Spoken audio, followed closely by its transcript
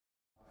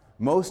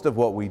most of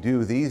what we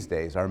do these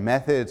days, our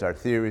methods, our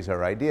theories,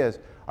 our ideas,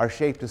 are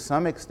shaped to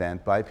some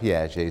extent by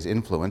Piaget's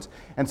influence.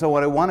 And so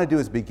what I want to do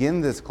is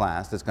begin this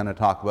class that's going to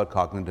talk about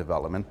cognitive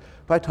development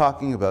by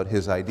talking about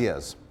his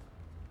ideas.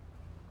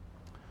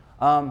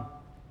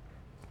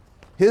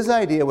 His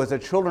idea was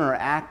that children are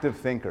active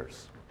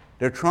thinkers.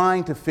 They're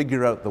trying to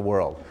figure out the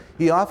world.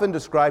 He often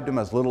described them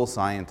as little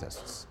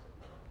scientists.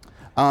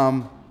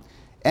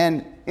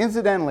 And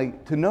incidentally,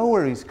 to know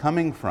where he's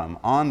coming from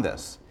on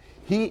this,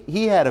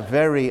 he had a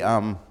very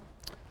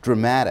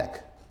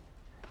dramatic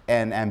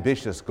and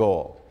ambitious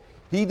goal.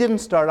 He didn't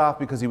start off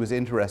because he was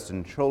interested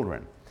in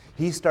children.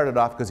 He started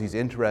off because he's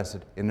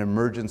interested in the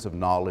emergence of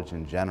knowledge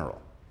in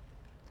general.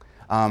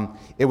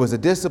 It was a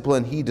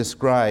discipline he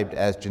described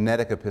as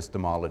genetic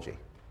epistemology,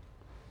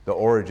 the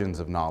origins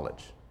of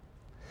knowledge.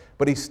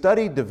 But he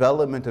studied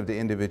development of the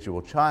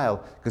individual child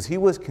because he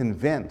was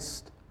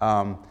convinced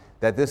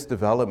that this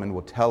development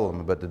will tell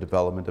him about the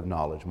development of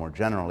knowledge more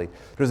generally.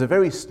 There's a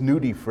very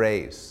snooty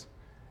phrase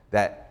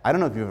that, I don't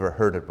know if you've ever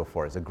heard it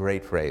before, it's a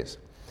great phrase.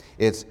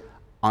 It's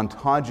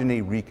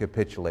ontogeny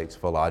recapitulates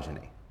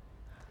phylogeny.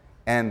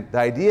 And the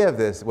idea of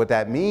this, what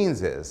that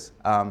means is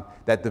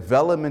that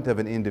development of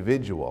an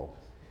individual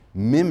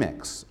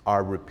mimics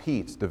or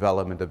repeats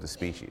development of the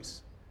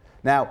species.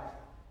 Now,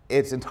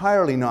 it's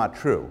entirely not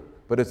true,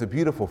 but it's a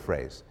beautiful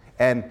phrase.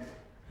 And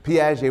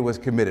Piaget was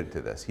committed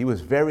to this. He was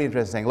very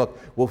interested in saying, look,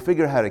 we'll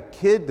figure out how a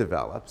kid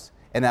develops,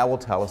 and that will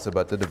tell us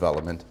about the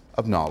development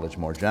of knowledge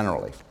more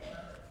generally.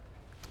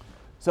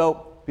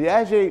 So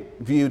Piaget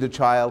viewed a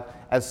child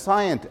as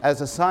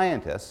a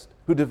scientist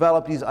who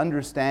developed these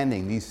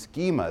understanding, these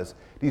schemas,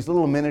 these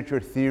little miniature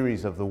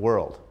theories of the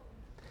world.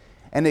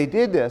 And they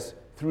did this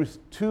through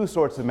two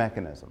sorts of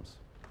mechanisms: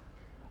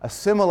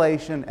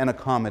 assimilation and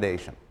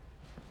accommodation.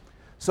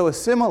 So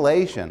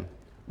assimilation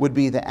would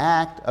be the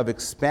act of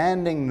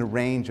expanding the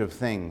range of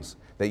things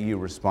that you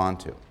respond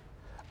to.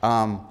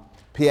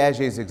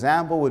 Piaget's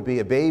example would be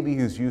a baby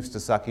who's used to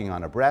sucking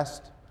on a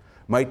breast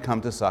might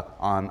come to suck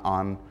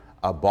on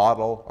a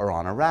bottle or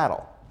on a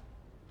rattle.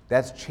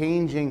 That's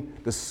changing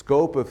the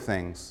scope of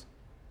things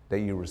that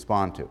you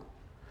respond to.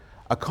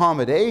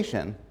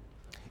 Accommodation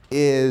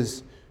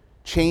is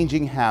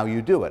changing how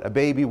you do it. A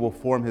baby will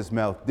form his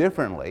mouth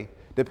differently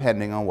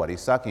depending on what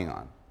he's sucking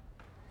on.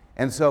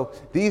 And so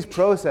these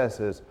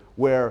processes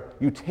where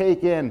you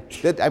take in,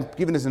 I'm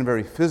giving this in a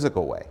very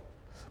physical way,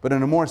 but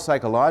in a more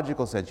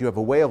psychological sense, you have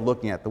a way of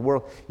looking at the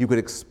world. You could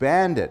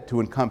expand it to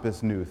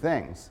encompass new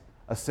things,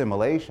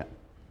 assimilation.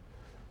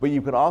 But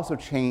you could also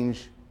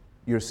change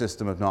your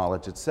system of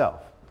knowledge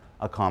itself,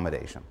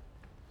 accommodation.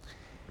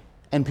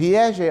 And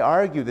Piaget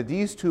argued that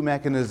these two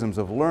mechanisms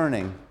of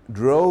learning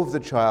drove the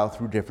child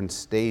through different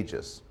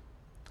stages.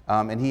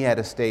 And he had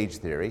a stage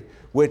theory,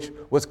 which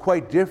was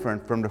quite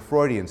different from the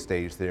Freudian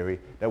stage theory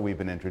that we've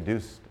been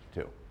introduced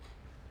to.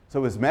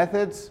 So his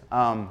methods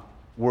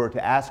were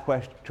to ask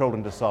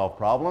children to solve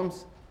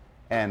problems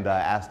and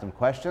ask them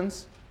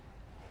questions.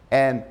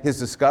 And his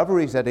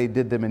discoveries that he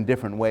did them in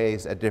different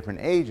ways at different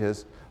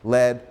ages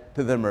led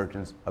to the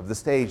emergence of the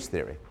stage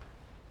theory.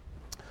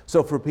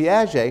 So for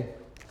Piaget,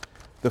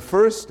 the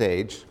first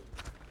stage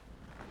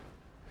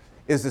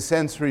is the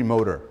sensory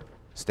motor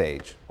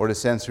stage, or the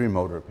sensory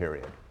motor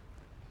period.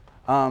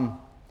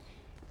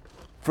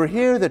 For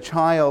here, the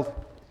child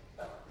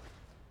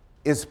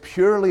is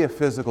purely a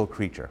physical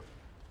creature.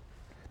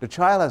 The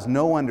child has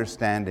no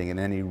understanding in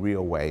any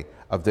real way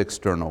of the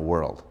external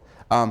world.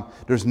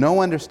 There's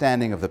no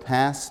understanding of the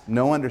past,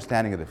 no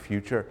understanding of the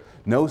future,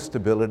 no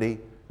stability,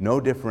 no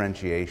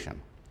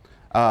differentiation.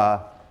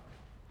 The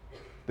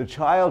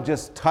child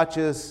just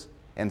touches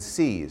and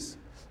sees,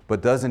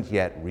 but doesn't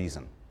yet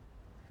reason.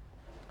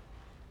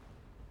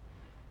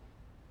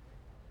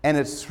 And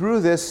it's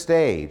through this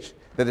stage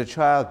that a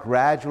child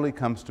gradually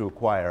comes to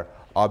acquire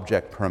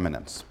object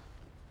permanence.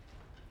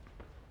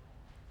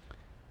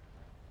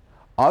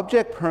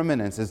 Object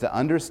permanence is the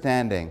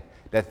understanding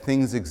that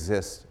things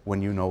exist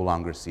when you no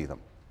longer see them.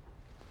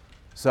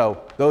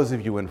 So those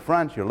of you in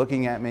front, you're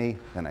looking at me,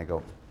 and I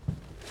go.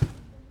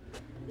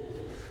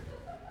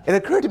 It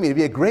occurred to me it'd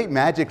be a great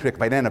magic trick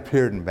if I then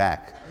appeared in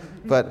back.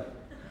 But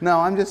no,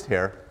 I'm just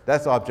here.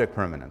 That's object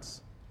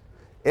permanence.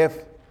 If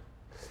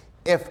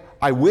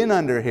I win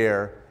under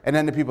here, and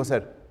then the people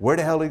said, where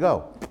the hell did he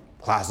go?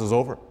 Class is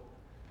over.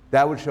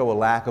 That would show a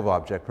lack of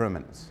object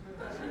permanence.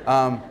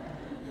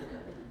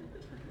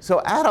 So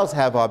adults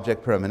have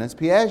object permanence.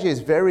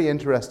 Piaget's very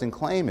interesting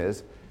claim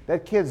is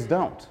that kids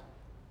don't.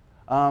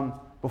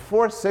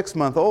 Before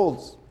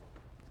 6-month-olds,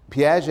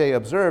 Piaget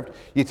observed,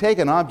 you take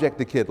an object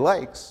the kid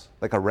likes,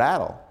 like a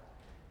rattle,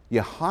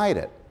 you hide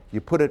it,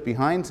 you put it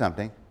behind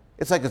something,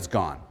 it's like it's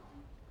gone.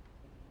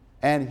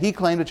 And he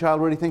claimed the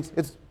child really thinks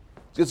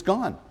it's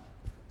gone.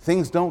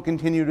 Things don't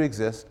continue to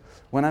exist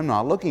when I'm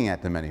not looking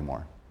at them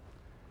anymore.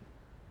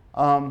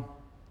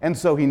 And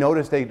so he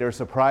noticed they're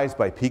surprised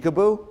by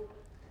peekaboo.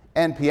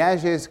 And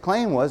Piaget's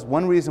claim was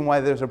one reason why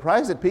they're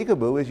surprised at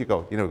peekaboo is you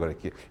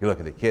look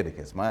at the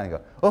kid's smile and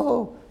go,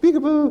 oh,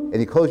 peekaboo,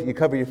 and you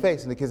cover your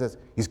face, and the kid says,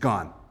 he's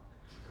gone.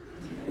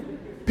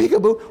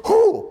 Peekaboo,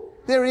 oh,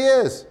 There he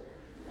is.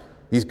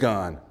 He's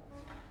gone.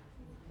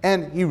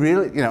 And he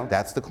really,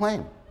 that's the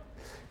claim.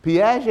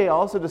 Piaget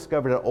also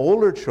discovered that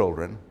older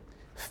children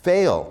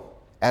fail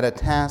at a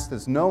task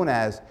that's known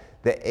as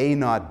the A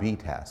not B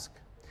task.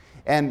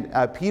 And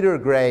Peter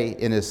Gray,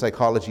 in his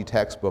psychology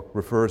textbook,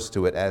 refers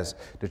to it as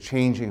the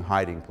changing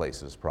hiding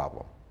places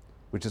problem,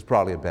 which is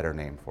probably a better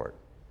name for it.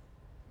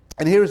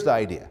 And here's the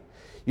idea.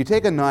 You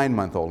take a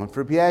 9-month-old, and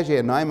for Piaget,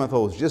 a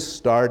 9-month-old is just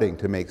starting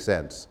to make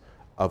sense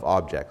of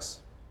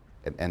objects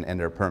and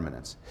their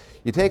permanence.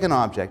 You take an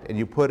object and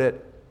you put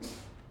it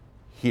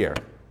here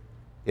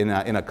in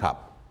a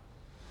cup,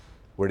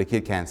 where the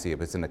kid can't see it,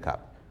 but it's in the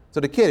cup. So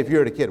the kid, if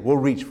you're the kid, will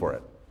reach for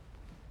it.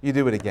 You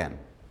do it again,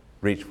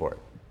 reach for it.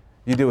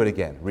 You do it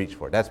again, reach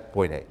for it. That's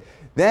point A.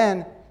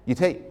 Then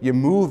you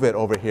move it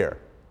over here.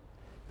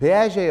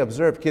 Piaget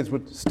observed kids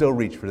would still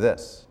reach for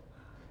this.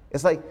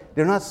 It's like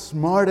they're not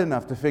smart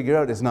enough to figure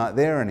out it's not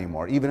there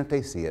anymore, even if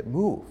they see it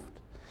moved.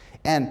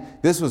 And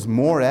this was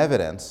more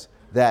evidence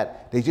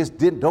that they just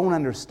don't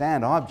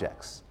understand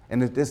objects.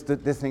 And this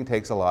thing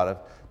takes a lot of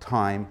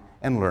time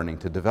and learning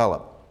to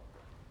develop.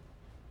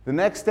 The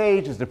next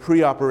stage is the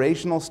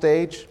pre-operational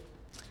stage.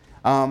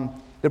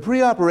 The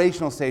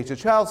pre-operational stage, the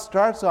child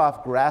starts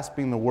off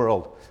grasping the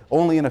world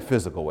only in a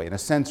physical way, in a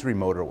sensory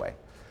motor way.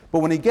 But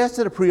when he gets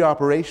to the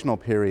pre-operational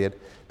period,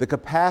 the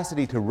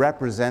capacity to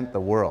represent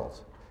the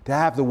world, to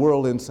have the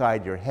world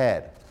inside your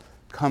head,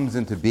 comes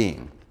into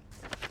being.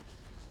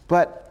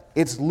 But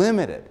it's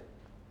limited,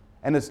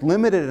 and it's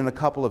limited in a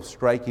couple of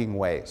striking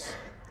ways.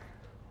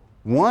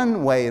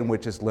 One way in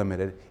which it's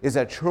limited is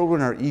that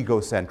children are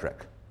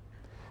egocentric.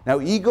 Now,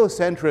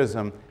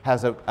 egocentrism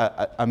has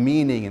a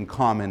meaning in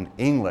common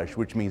English,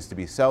 which means to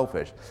be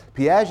selfish.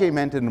 Piaget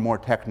meant it in a more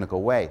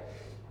technical way.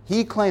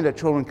 He claimed that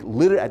children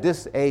at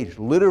this age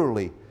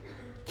literally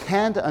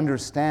can't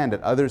understand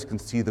that others can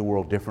see the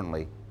world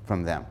differently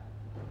from them.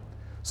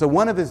 So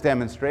one of his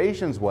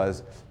demonstrations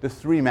was the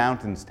 3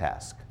 mountains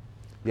task.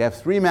 You have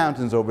 3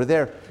 mountains over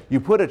there. You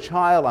put a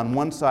child on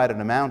one side of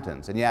the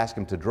mountains and you ask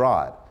him to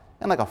draw it.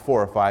 And like a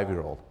 4 or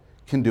 5-year-old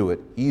can do it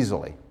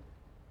easily.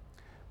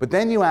 But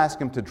then you ask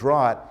him to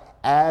draw it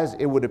as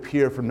it would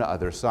appear from the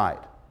other side.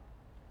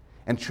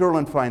 And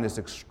children find this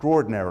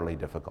extraordinarily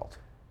difficult.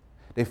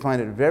 They find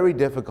it very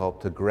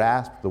difficult to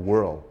grasp the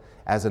world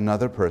as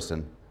another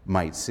person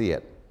might see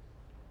it.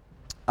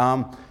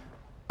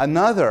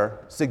 Another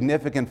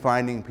significant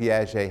finding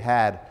Piaget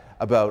had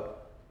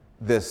about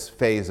this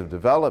phase of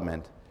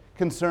development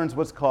concerns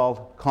what's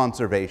called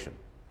conservation.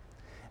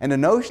 And the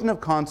notion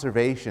of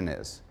conservation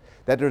is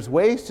that there's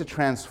ways to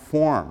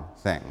transform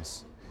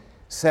things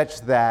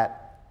such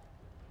that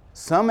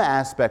some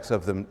aspects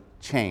of them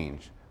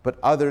change, but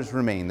others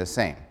remain the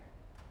same.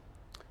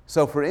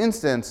 So for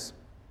instance,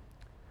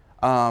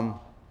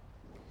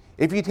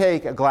 if you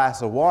take a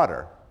glass of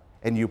water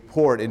and you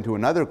pour it into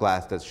another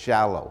glass that's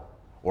shallow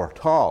or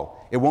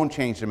tall, it won't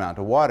change the amount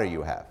of water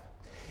you have.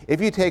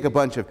 If you take a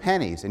bunch of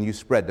pennies and you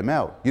spread them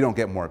out, you don't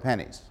get more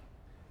pennies.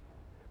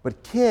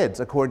 But kids,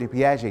 according to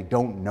Piaget,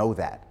 don't know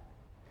that.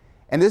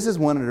 And this is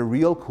one of the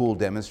real cool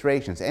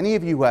demonstrations. Any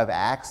of you who have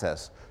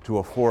access to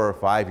a 4 or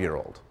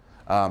 5-year-old,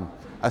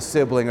 a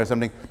sibling or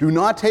something, do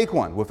not take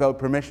one without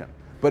permission.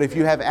 But if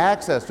you have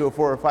access to a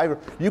 4 or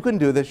 5-year-old, you can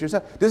do this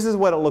yourself. This is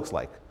what it looks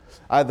like.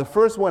 The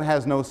first one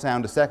has no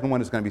sound. The second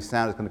one is going to be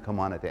sound. It's going to come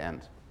on at the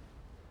end.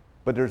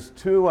 But there's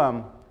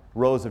 2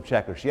 rows of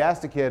checkers. She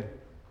asked the kid,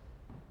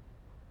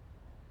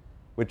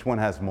 which one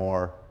has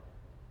more?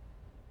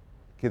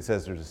 The kid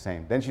says they're the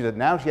same. Then she said,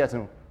 now she asks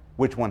him,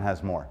 which one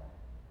has more?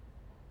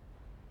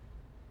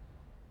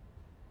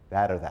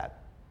 That or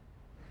that.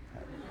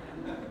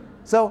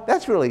 So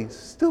that's really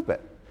stupid.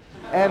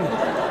 And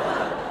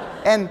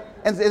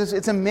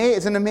it's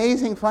an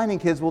amazing finding.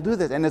 Kids will do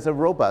this, and it's a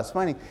robust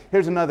finding.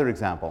 Here's another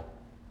example.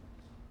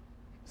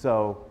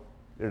 So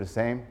they're the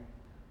same.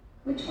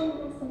 Which one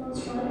has the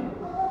most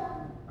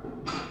water?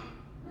 That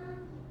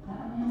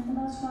one has the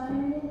most water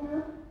in it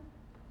now?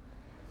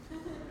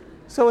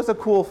 So it's a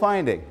cool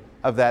finding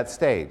of that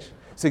stage,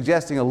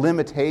 suggesting a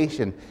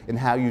limitation in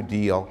how you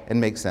deal and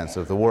make sense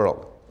of the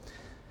world.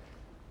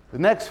 The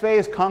next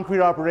phase,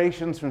 concrete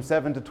operations from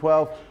 7 to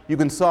 12, you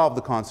can solve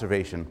the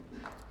conservation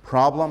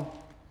problem,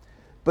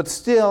 but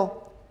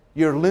still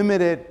you're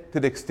limited to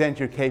the extent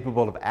you're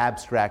capable of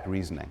abstract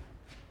reasoning.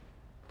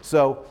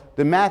 So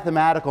the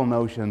mathematical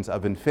notions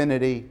of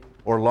infinity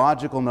or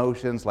logical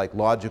notions like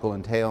logical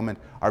entailment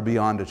are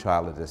beyond a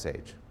child at this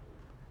age.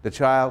 The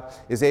child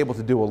is able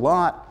to do a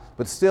lot,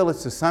 but still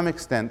it's to some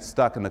extent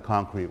stuck in the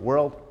concrete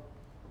world.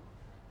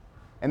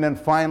 And then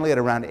finally at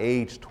around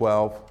age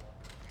 12,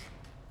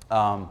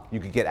 you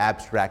could get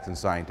abstract and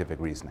scientific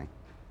reasoning.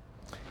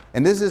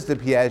 And this is the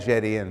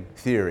Piagetian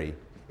theory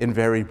in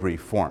very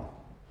brief form.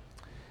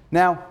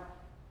 Now,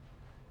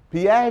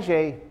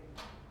 Piaget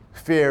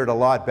fared a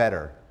lot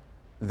better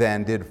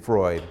than did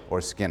Freud or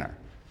Skinner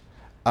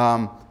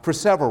for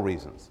several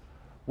reasons.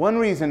 One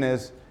reason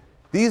is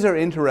these are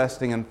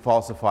interesting and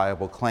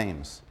falsifiable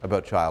claims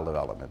about child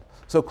development.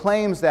 So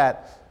claims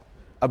that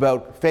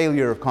about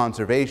failure of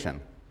conservation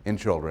in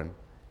children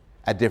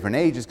at different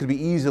ages could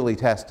be easily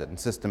tested and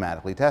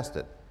systematically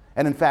tested.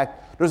 And in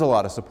fact, there's a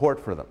lot of support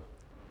for them.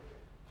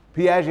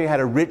 Piaget had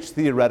a rich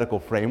theoretical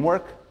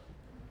framework,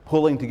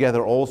 pulling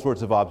together all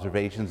sorts of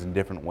observations in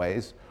different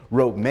ways,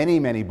 wrote many,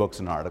 many books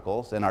and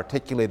articles, and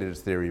articulated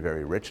his theory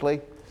very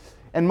richly.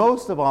 And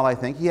most of all, I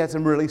think, he had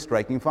some really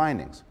striking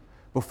findings.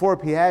 Before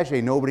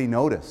Piaget, nobody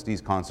noticed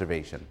these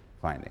conservation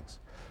findings.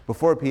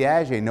 Before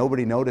Piaget,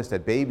 nobody noticed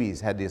that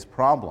babies had this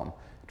problem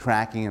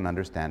tracking and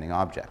understanding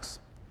objects.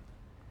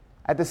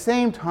 At the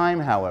same time,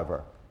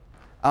 however,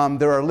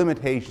 there are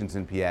limitations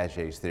in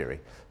Piaget's theory.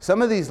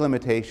 Some of these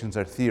limitations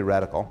are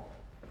theoretical.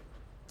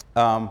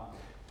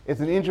 It's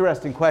an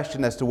interesting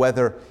question as to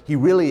whether he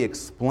really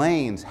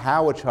explains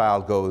how a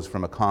child goes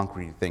from a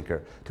concrete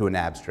thinker to an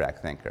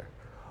abstract thinker,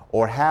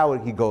 or how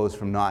he goes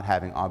from not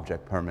having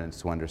object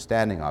permanence to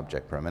understanding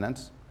object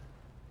permanence.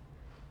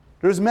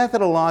 There's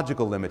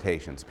methodological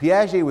limitations.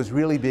 Piaget was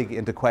really big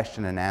into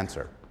question and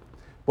answer.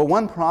 But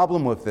one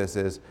problem with this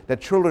is that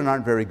children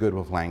aren't very good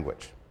with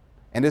language.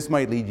 And this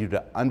might lead you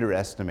to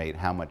underestimate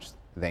how much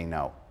they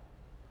know.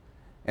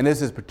 And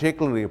this is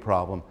particularly a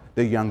problem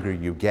the younger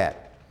you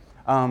get.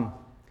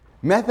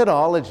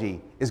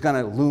 Methodology is going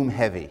to loom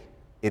heavy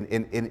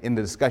in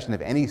the discussion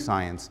of any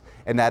science,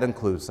 and that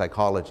includes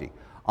psychology.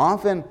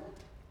 Often,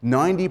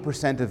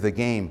 90% of the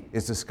game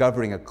is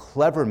discovering a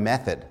clever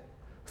method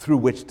through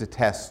which to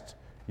test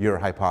your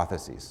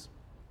hypotheses.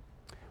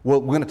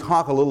 Well, we're going to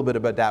talk a little bit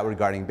about that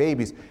regarding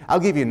babies. I'll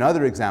give you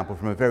another example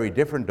from a very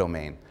different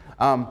domain.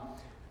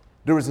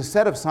 There was a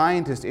set of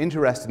scientists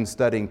interested in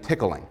studying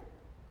tickling.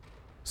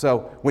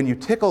 So when you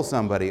tickle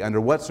somebody,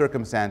 under what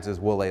circumstances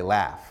will they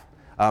laugh?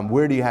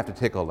 Where do you have to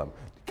tickle them?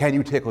 Can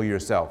you tickle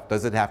yourself?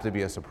 Does it have to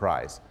be a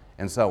surprise?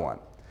 And so on.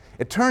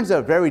 It turns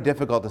out very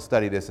difficult to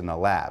study this in a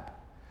lab.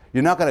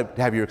 You're not going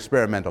to have your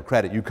experimental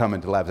credit. You come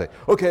into the lab and say,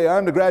 okay,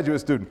 I'm the graduate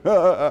student.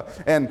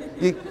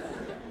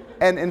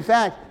 And in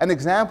fact, an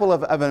example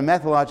of a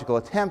methodological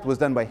attempt was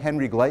done by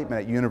Henry Gleitman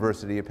at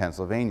University of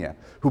Pennsylvania,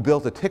 who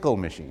built a tickle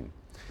machine,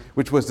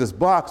 which was this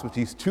box with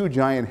these two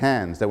giant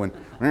hands that went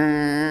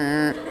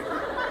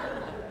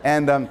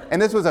and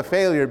this was a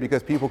failure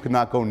because people could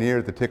not go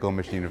near the tickle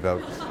machine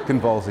without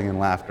convulsing in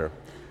laughter.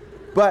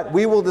 But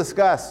we will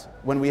discuss,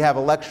 when we have a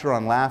lecture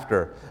on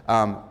laughter,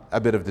 a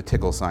bit of the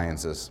tickle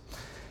sciences.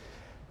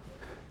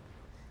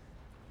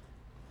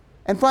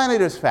 And finally,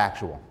 there's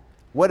factual.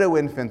 What do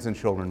infants and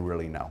children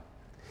really know?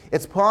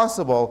 It's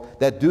possible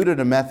that due to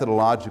the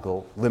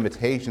methodological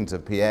limitations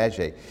of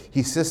Piaget,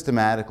 he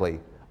systematically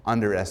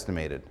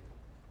underestimated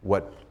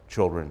what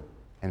children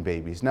and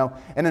babies know.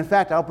 And in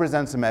fact, I'll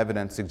present some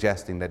evidence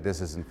suggesting that this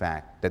is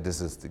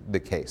the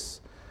case.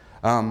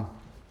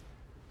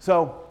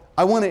 So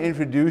I want to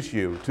introduce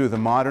you to the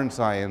modern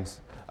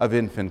science of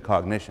infant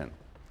cognition.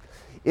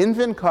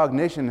 Infant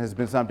cognition has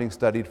been something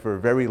studied for a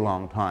very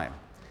long time.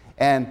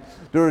 And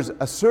there's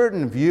a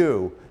certain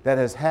view that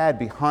has had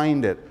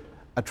behind it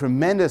a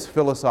tremendous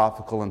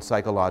philosophical and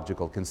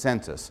psychological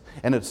consensus.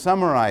 And it's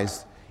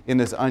summarized in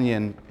this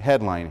Onion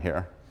headline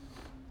here.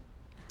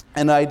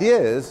 And the idea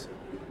is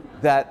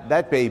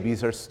that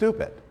babies are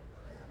stupid,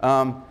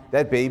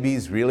 that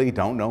babies really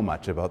don't know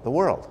much about the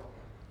world.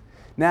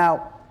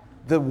 Now,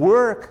 the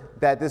work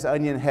that this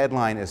Onion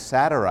headline is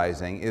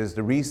satirizing is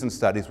the recent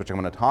studies, which I'm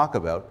going to talk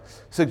about,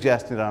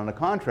 suggesting that on the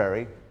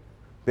contrary,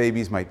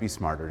 babies might be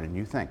smarter than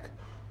you think.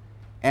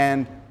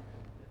 And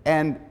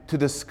to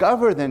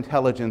discover the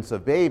intelligence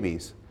of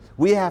babies,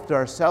 we have to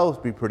ourselves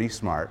be pretty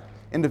smart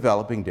in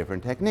developing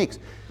different techniques.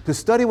 To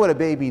study what a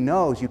baby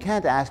knows, you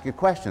can't ask it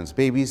questions.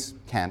 Babies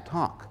can't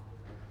talk.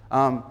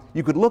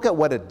 You could look at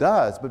what it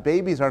does, but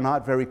babies are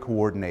not very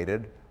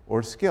coordinated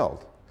or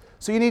skilled.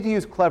 So you need to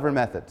use clever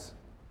methods.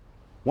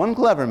 One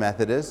clever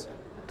method is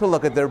to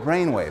look at their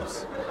brain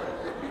waves.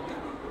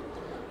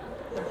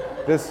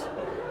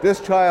 This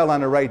child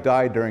on the right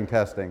died during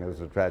testing. It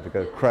was a tragic,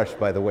 crushed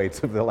by the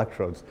weights of the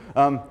electrodes.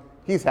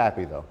 He's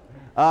happy though.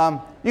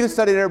 You can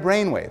study their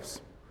brain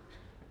waves.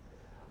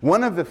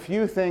 One of the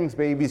few things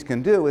babies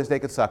can do is they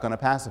could suck on a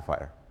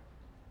pacifier.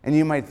 And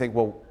you might think,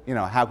 well,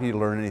 how can you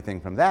learn anything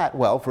from that?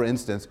 Well, for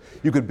instance,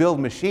 you could build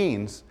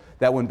machines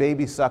that when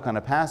babies suck on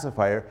a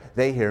pacifier,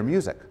 they hear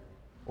music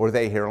or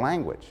they hear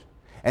language.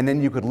 And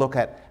then you could look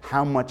at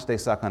how much they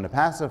suck on the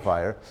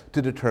pacifier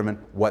to determine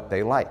what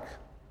they like.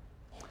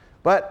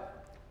 But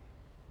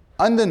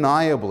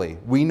undeniably,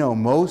 we got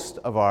most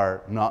of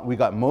our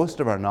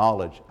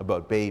knowledge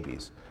about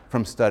babies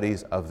from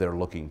studies of their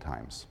looking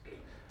times.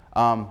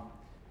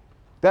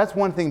 That's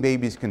one thing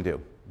babies can do.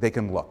 They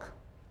can look.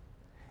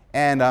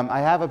 And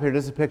I have up here,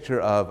 this is a picture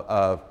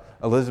of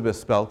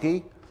Elizabeth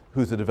Spelke,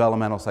 who's a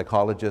developmental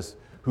psychologist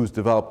who's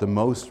developed the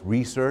most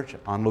research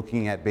on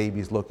looking at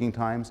babies' looking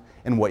times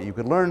and what you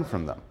could learn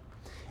from them.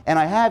 And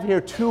I have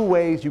here two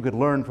ways you could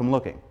learn from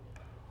looking.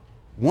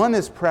 One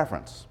is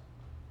preference.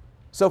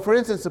 So for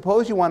instance,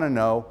 suppose you want to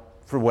know,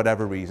 for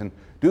whatever reason,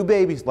 do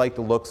babies like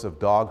the looks of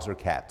dogs or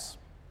cats?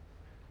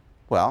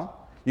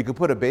 Well, you could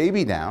put a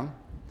baby down,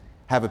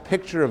 have a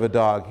picture of a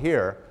dog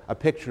here, a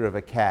picture of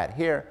a cat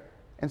here,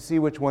 and see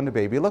which one the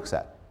baby looks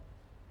at.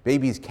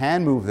 Babies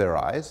can move their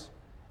eyes,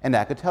 and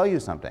that could tell you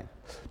something.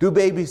 Do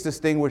babies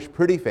distinguish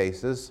pretty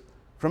faces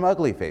from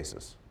ugly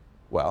faces?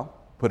 Well,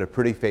 put a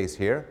pretty face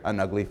here, an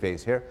ugly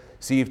face here.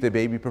 See if the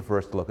baby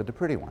prefers to look at the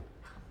pretty one.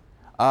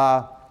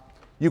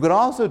 You could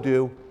also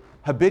do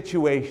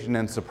habituation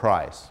and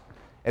surprise.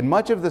 And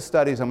much of the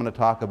studies I'm going to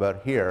talk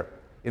about here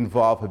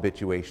involve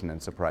habituation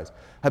and surprise.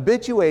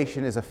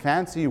 Habituation is a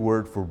fancy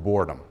word for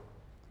boredom.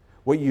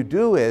 What you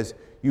do is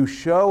you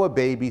show a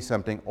baby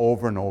something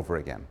over and over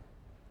again.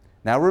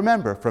 Now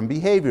remember, from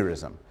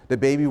behaviorism, the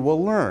baby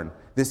will learn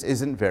this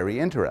isn't very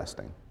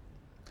interesting.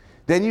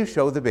 Then you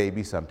show the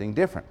baby something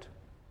different.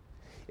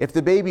 If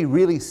the baby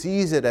really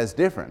sees it as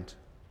different,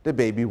 the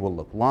baby will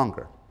look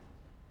longer.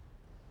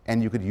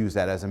 And you could use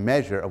that as a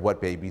measure of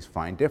what babies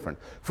find different.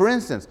 For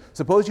instance,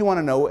 suppose you want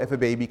to know if a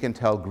baby can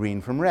tell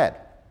green from red.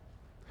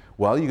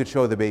 Well, you could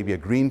show the baby a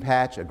green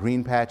patch, a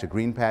green patch, a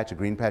green patch, a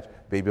green patch.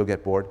 Baby will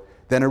get bored.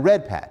 Then a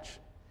red patch.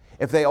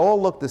 If they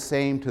all look the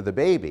same to the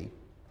baby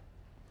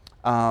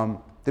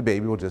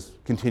will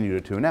just continue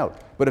to tune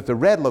out. But if the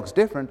red looks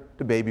different,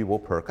 the baby will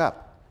perk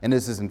up. And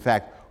this is, in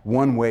fact,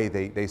 one way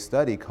they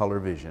study color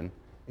vision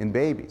in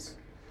babies.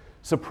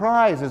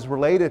 Surprise is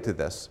related to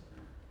this.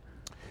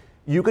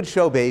 You could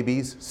show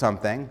babies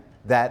something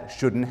that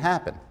shouldn't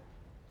happen.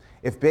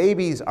 If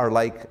babies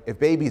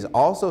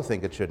also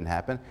think it shouldn't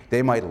happen,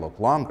 they might look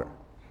longer.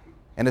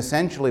 And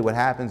essentially what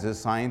happens is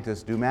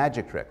scientists do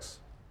magic tricks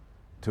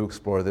to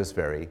explore this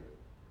very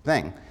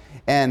thing.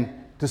 And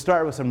to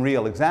start with some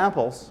real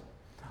examples,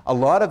 a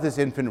lot of this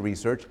infant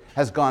research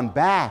has gone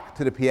back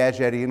to the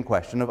Piagetian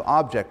question of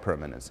object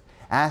permanence,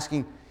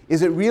 asking,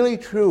 is it really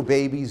true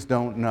babies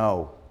don't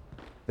know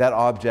that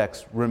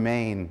objects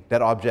remain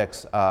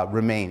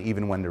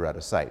even when they're out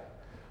of sight?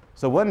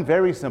 So one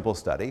very simple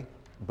study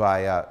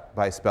by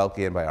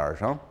Spelke and by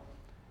Argent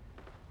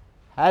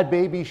had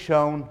babies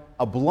shown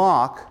a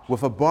block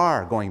with a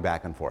bar going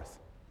back and forth,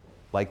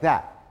 like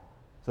that.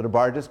 So the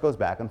bar just goes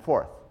back and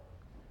forth.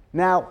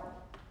 Now,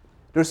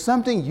 there's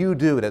something you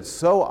do that's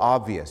so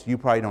obvious you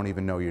probably don't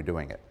even know you're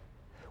doing it.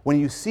 When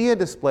you see a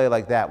display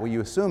like that, what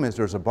you assume is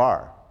there's a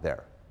bar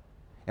there.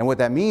 And what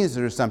that means is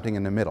there's something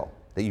in the middle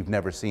that you've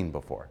never seen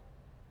before.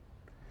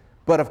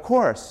 But of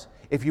course,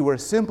 if you were a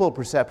simple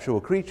perceptual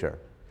creature,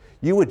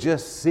 you would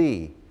just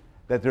see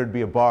that there'd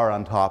be a bar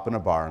on top and a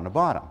bar on the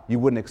bottom. You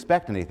wouldn't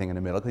expect anything in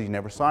the middle because you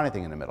never saw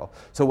anything in the middle.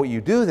 So what you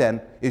do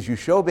then is you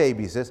show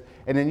babies this,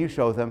 and then you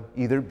show them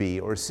either B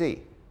or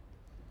C.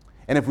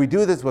 And if we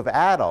do this with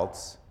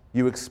adults,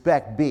 you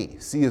expect B.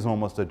 C is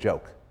almost a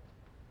joke.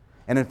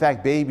 And in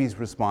fact, babies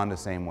respond the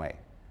same way.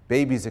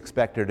 Babies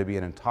expect there to be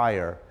an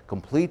entire,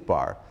 complete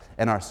bar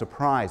and are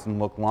surprised and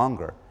look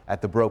longer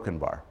at the broken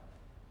bar.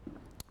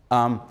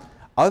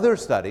 Other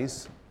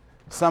studies,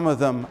 some of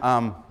them,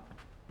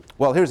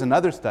 well, here's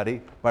another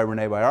study by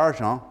René by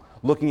Argent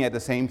looking at the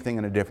same thing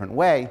in a different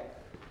way.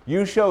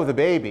 You show the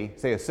baby,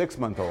 say a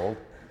 6-month-old,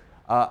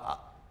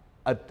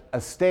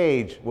 a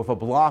stage with a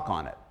block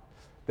on it.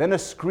 Then a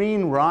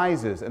screen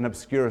rises and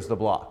obscures the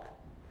block.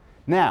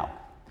 Now,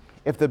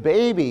 if the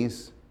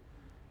babies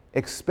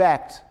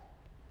expect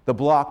the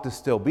block to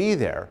still be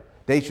there,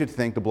 they should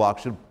think the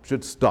block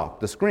should stop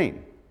the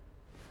screen.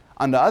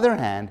 On the other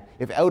hand,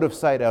 if out of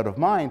sight, out of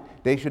mind,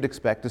 they should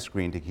expect the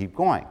screen to keep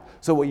going.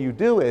 So what you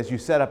do is you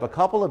set up a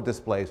couple of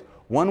displays,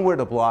 one where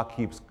the block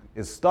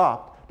is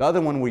stopped, the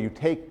other one where you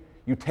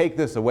take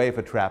this away with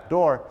a trap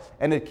door,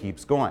 and it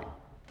keeps going.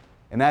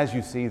 And as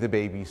you see, the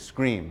baby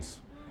screams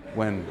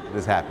when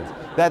this happens.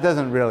 That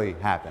doesn't really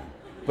happen,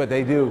 but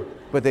they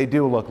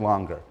do look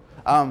longer.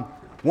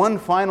 One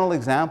final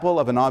example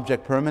of an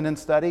object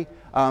permanence study,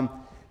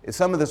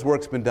 some of this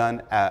work's been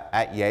done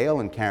at Yale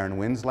in Karen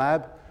Wynn's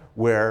lab,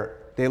 where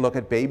they look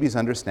at babies'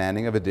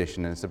 understanding of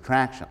addition and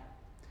subtraction.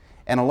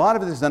 And a lot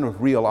of it is done with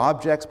real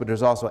objects, but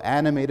there's also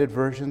animated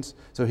versions.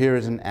 So here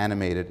is an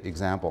animated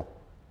example.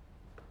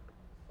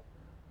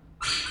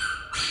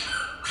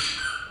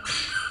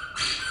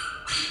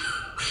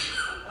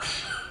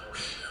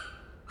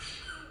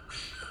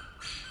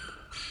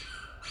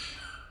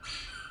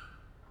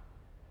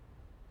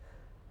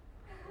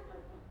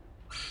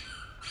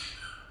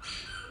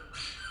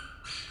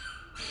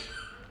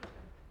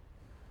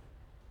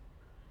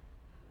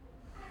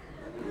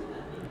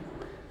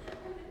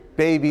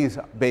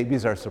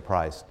 Babies are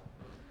surprised.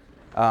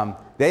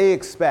 They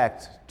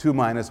expect 2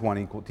 minus 1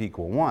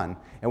 equal 1,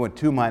 and when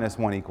 2 minus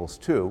 1 equals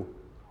 2,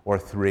 or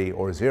 3,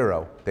 or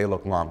 0, they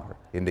look longer,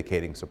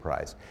 indicating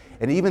surprise.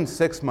 And even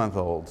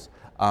 6-month-olds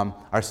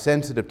are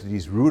sensitive to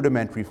these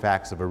rudimentary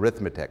facts of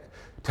arithmetic,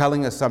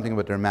 telling us something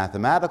about their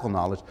mathematical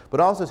knowledge,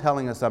 but also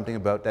telling us something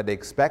about that they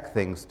expect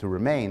things to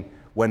remain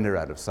when they're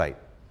out of sight.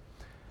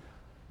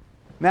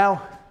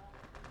 Now,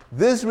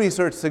 this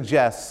research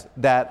suggests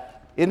that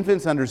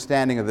infants'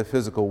 understanding of the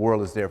physical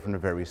world is there from the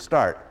very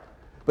start,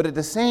 but at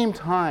the same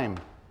time,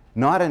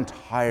 not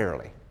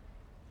entirely.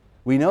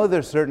 We know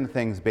there's certain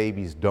things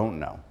babies don't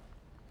know.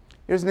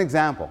 Here's an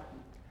example.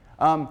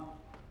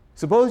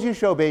 Suppose you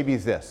show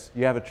babies this.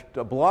 You have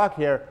a block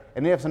here,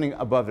 and they have something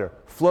above there,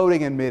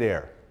 floating in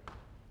midair.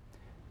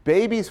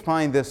 Babies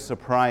find this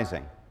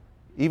surprising.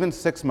 Even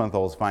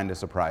 6-month-olds find it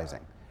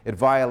surprising. It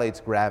violates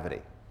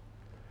gravity.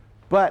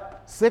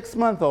 But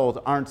 6-month-olds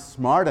aren't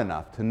smart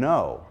enough to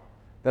know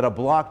that a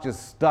block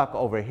just stuck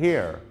over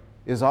here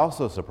is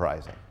also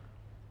surprising.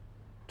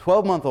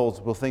 12-month-olds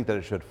will think that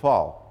it should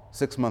fall.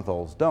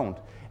 6-month-olds don't.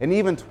 And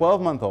even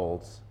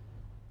 12-month-olds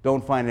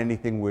don't find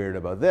anything weird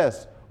about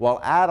this, while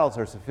adults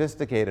are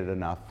sophisticated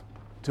enough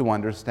to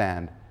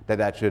understand that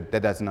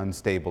that's an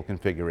unstable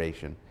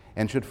configuration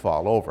and should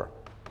fall over.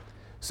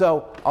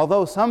 So,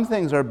 although some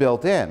things are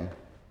built in,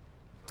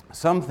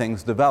 some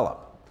things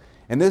develop.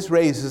 And this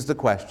raises the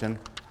question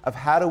of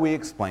how do we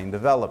explain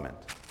development?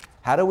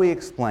 How do we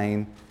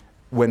explain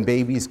when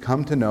babies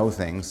come to know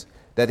things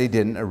that they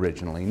didn't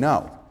originally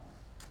know?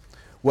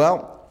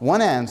 Well,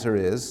 one answer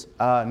is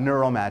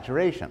neural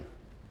maturation,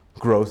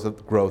 growth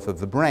of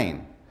the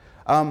brain.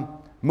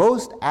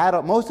 Most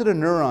of the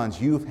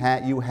neurons you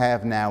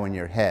have now in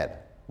your head,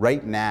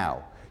 right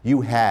now,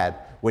 you had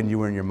when you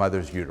were in your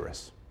mother's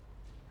uterus.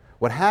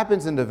 What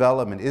happens in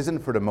development isn't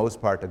for the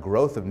most part the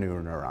growth of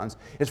new neurons,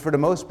 it's for the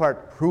most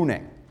part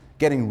pruning,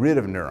 getting rid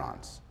of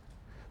neurons.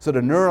 So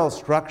the neural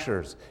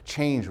structures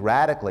change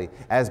radically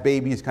as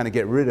babies kind of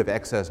get rid of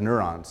excess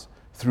neurons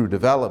through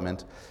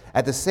development.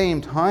 At the same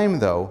time,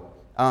 though,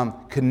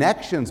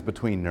 connections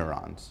between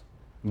neurons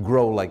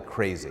grow like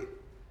crazy.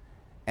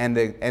 And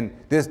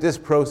this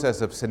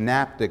process of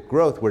synaptic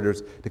growth, where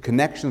there's the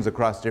connections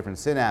across different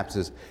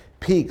synapses,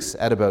 peaks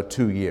at about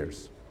 2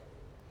 years.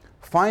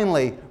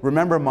 Finally,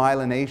 remember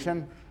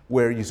myelination,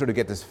 where you sort of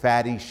get this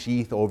fatty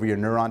sheath over your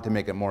neuron to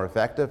make it more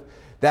effective?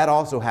 That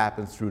also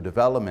happens through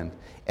development.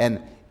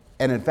 And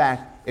in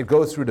fact, it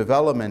goes through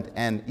development,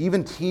 and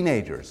even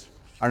teenagers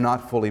are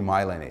not fully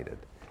myelinated.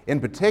 In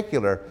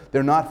particular,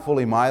 they're not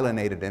fully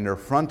myelinated in their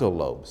frontal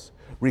lobes.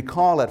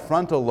 Recall that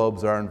frontal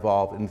lobes are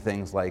involved in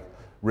things like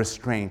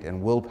restraint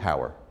and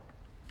willpower.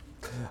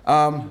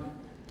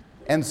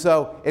 And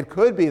so it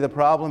could be the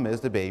problem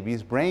is the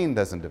baby's brain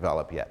doesn't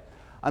develop yet.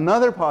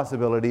 Another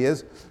possibility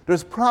is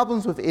there's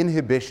problems with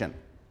inhibition.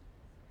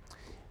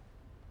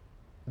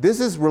 This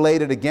is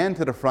related again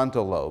to the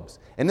frontal lobes,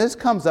 and this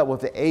comes up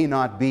with the A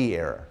not B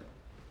error.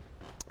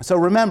 So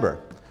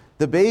remember,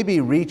 the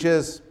baby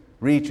reaches,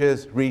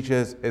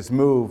 it's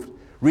moved,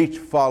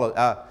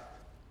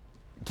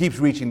 keeps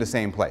reaching the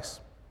same place.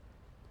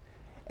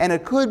 And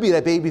it could be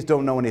that babies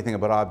don't know anything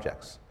about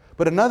objects.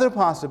 But another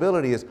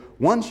possibility is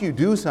once you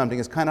do something,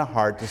 it's kind of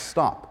hard to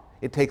stop.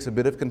 It takes a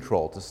bit of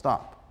control to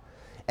stop.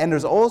 And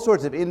there's all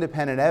sorts of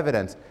independent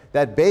evidence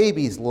that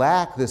babies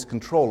lack this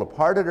control. A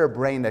part of their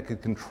brain that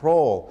could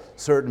control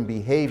certain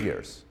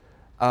behaviors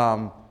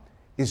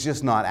is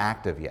just not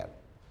active yet.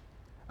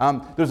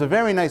 There's a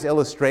very nice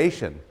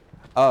illustration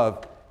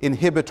of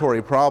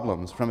inhibitory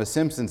problems from a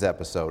Simpsons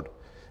episode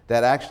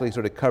that actually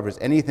sort of covers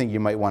anything you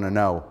might want to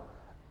know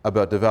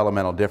about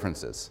developmental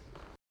differences.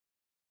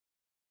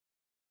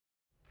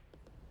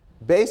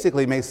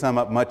 Basically may sum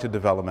up much of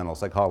developmental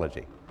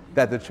psychology.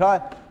 That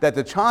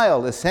the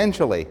child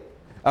essentially,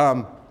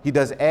 he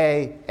does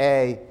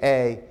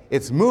A,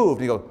 it's moved,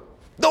 and he goes,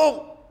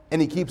 no,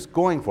 and he keeps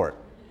going for it.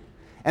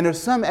 And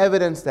there's some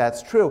evidence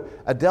that's true.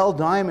 Adele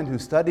Diamond, who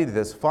studied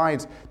this,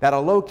 finds that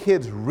although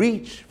kids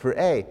reach for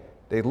A,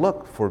 they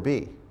look for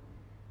B.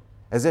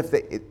 As if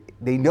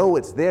they know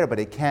it's there, but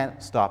they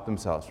can't stop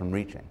themselves from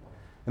reaching.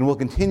 And we'll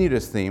continue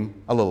this theme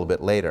a little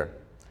bit later.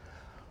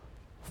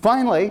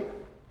 Finally,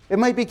 it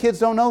might be kids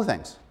don't know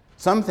things.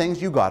 Some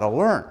things you gotta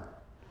learn.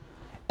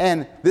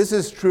 And this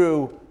is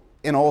true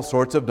in all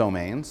sorts of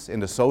domains, in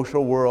the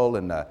social world,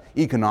 in the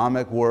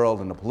economic world,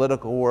 in the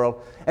political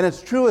world, and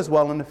it's true as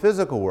well in the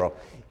physical world.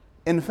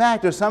 In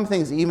fact, there's some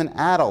things even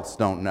adults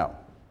don't know.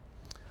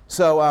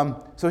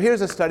 So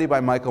here's a study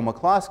by Michael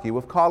McCloskey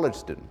with college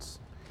students.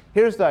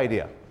 Here's the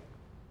idea.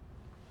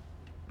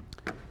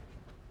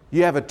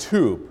 You have a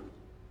tube,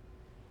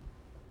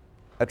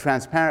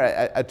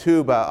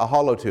 a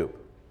hollow tube.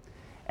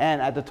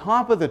 And at the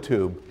top of the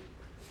tube,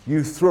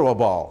 you throw a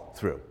ball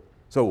through.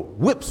 So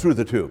whips through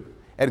the tube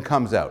and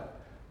comes out.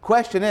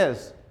 Question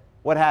is,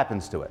 what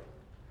happens to it?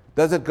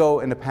 Does it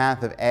go in the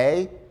path of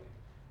A,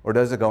 or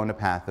does it go in the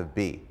path of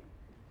B?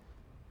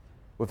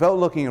 Without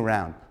looking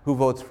around, who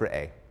votes for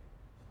A?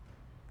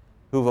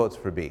 Who votes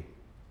for B?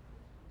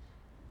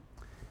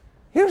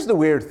 Here's the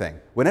weird thing.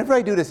 Whenever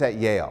I do this at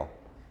Yale,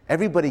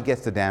 everybody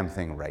gets the damn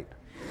thing right.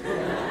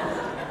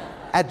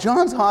 At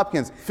Johns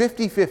Hopkins,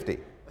 50-50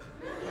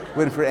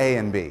 went for A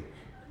and B.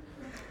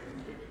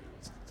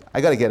 I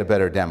got to get a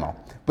better demo.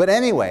 But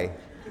anyway,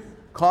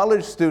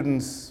 college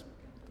students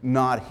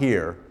not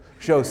here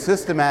show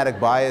systematic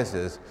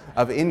biases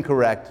of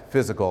incorrect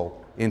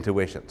physical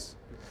intuitions.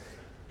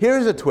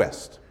 Here's a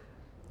twist.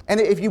 And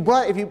if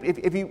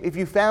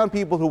you found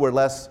people who were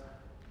less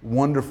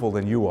wonderful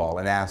than you all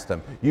and asked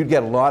them, you'd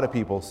get a lot of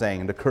people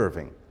saying the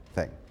curving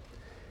thing.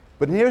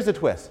 But here's the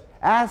twist.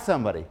 Ask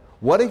somebody,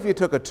 what if you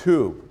took a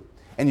tube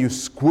and you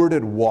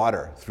squirted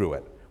water through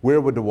it?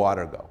 Where would the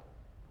water go?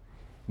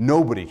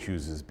 Nobody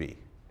chooses B.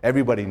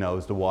 Everybody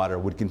knows the water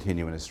would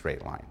continue in a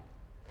straight line.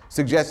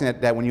 suggesting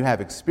that when you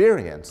have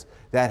experience,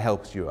 that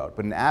helps you out.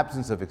 But in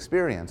absence of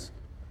experience,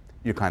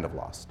 you're kind of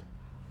lost.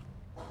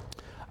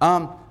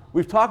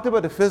 We've talked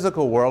about the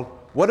physical world.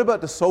 What about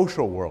the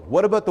social world?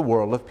 What about the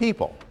world of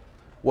people?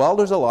 Well,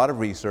 there's a lot of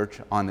research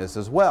on this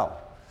as well.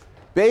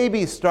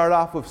 Babies start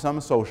off with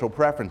some social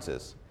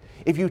preferences.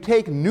 If you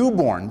take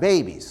newborn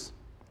babies,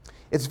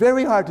 it's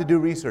very hard to do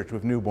research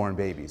with newborn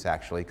babies,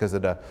 actually, because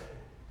of the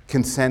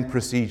consent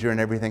procedure and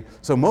everything.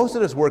 So most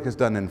of this work is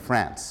done in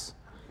France,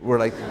 where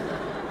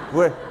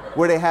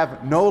they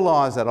have no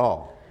laws at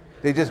all.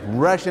 They just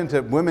rush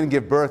into, women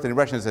give birth, and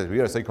Russian says, "We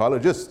are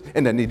psychologists,"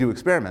 and then they do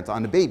experiments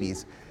on the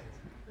babies.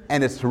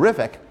 And it's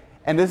terrific.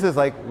 And this is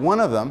like one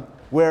of them,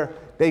 where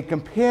they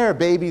compare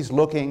babies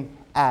looking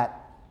at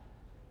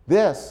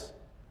this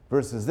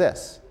versus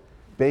this.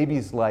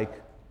 Babies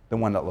like the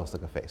one that looks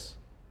like a face.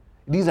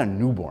 These are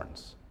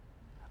newborns.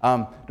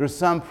 There's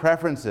some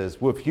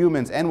preferences with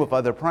humans and with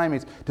other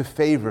primates to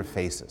favor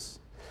faces.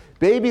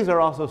 Babies are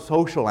also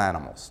social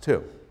animals,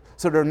 too.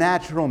 So they're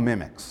natural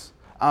mimics.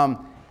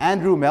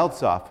 Andrew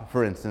Meltzoff,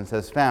 for instance,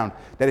 has found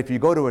that if you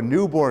go to a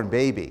newborn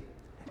baby,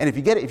 and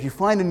if you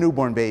find a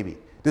newborn baby,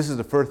 this is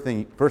the first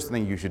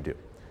thing you should do.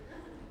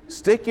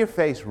 Stick your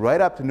face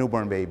right up to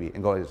newborn baby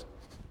and go,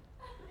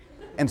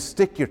 and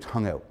stick your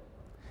tongue out.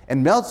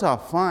 And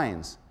Meltzoff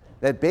finds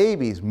that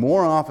babies,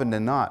 more often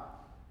than not,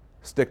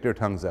 stick their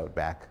tongues out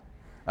back,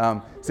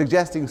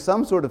 suggesting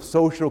some sort of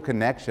social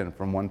connection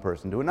from one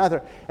person to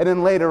another. And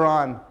then later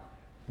on,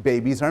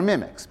 babies are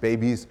mimics.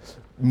 Babies,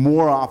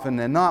 more often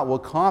than not, will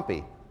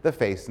copy the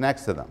face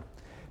next to them.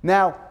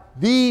 Now,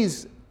 the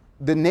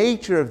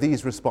nature of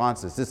these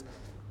responses, this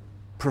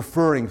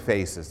preferring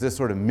faces, this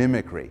sort of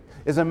mimicry,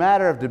 is a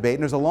matter of debate.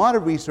 And there's a lot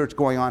of research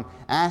going on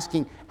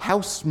asking,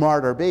 how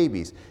smart are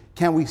babies?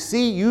 Can we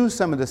use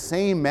some of the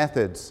same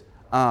methods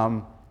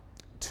that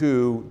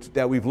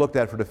we've looked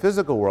at for the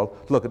physical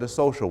world to look at the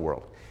social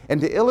world?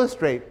 And to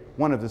illustrate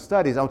one of the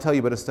studies, I'll tell you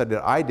about a study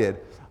that I did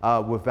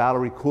with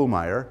Valerie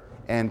Kuhlmeier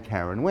and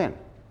Karen Wynn.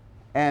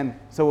 And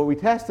so what we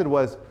tested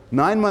was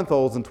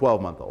 9-month-olds and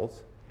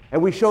 12-month-olds,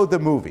 and we showed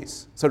them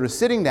movies. So they're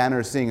sitting down and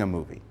they're seeing a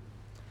movie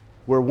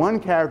where one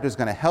character is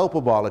going to help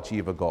a ball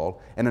achieve a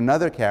goal and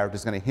another character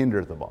is going to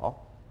hinder the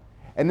ball.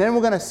 And then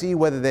we're going to see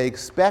whether they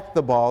expect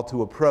the ball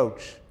to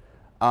approach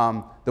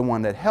the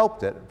one that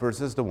helped it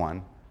versus the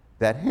one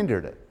that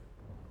hindered it.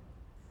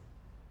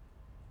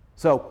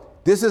 So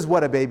this is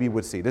what a baby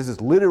would see. This is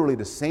literally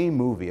the same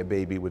movie a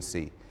baby would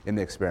see in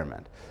the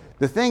experiment.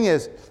 The thing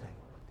is,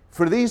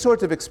 for these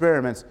sorts of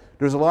experiments,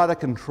 there's a lot of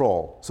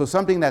control. So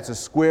something that's a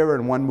square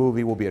in one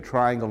movie will be a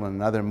triangle in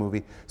another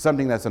movie.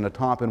 Something that's on the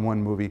top in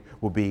one movie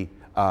will be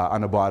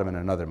on the bottom in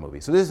another movie.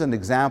 So this is an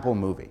example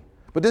movie.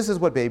 But this is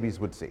what babies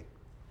would see.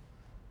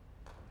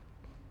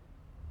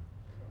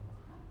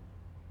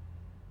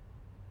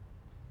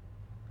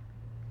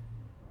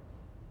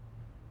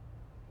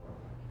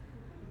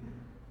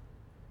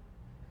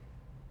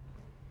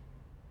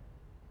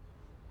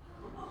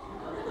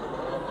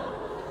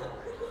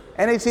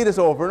 And they see this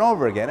over and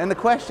over again. And the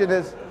question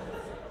is,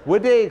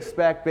 would babies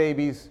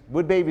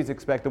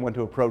expect the one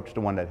to approach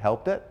the one that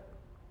helped it?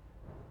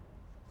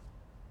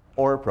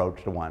 Or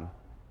approach the one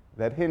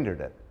that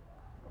hindered it?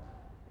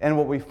 And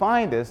what we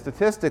find is,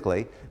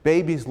 statistically,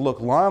 babies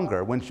look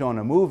longer when shown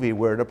a movie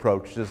where it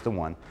approaches the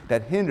one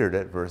that hindered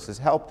it versus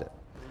helped it.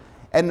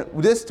 And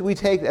this we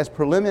take as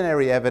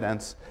preliminary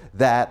evidence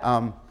that,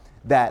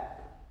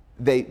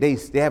 they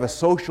have a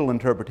social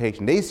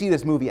interpretation. They see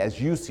this movie as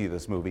you see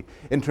this movie,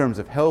 in terms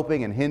of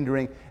helping and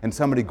hindering, and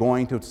somebody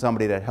going to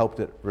somebody that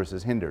helped it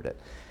versus hindered it.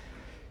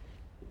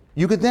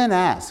 You could then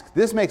ask,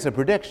 this makes a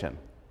prediction,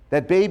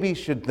 that babies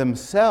should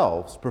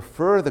themselves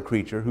prefer the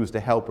creature who's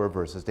the helper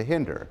versus the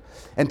hinderer.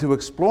 And to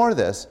explore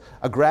this,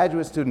 a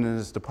graduate student in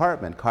this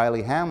department,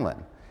 Kylie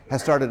Hamlin,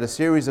 has started a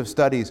series of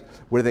studies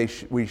where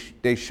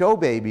they show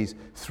babies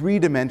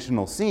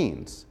three-dimensional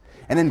scenes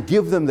and then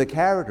give them the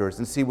characters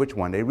and see which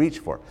one they reach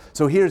for.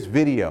 So here's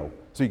video,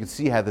 so you can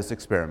see how this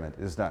experiment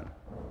is done.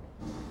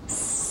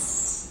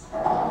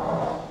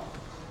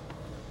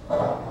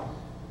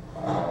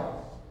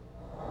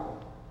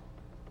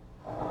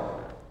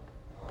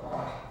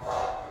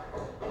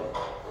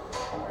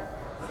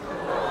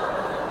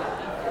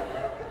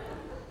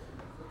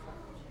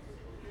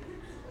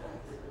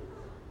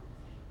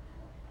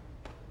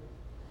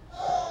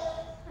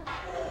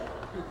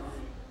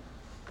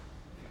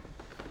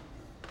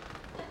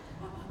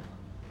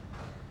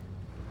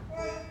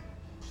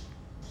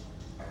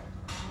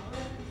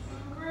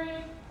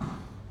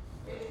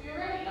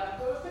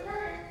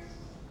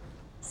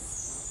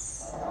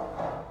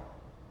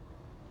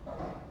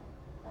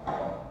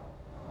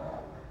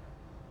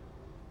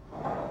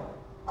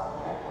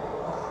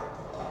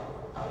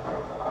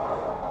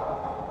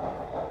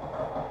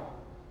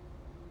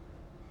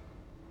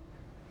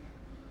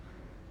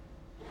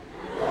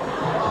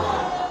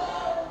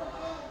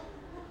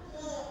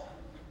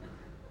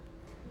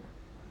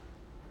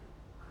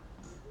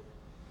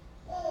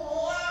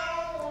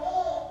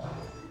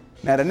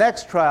 Now, the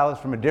next trial is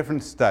from a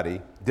different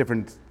study,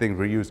 different things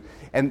were used,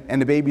 and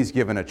the baby's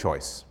given a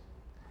choice.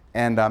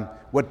 And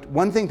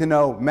one thing to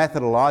know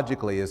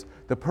methodologically is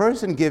the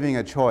person giving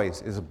a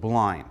choice is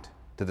blind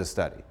to the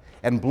study.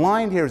 And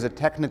blind here is a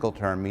technical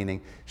term,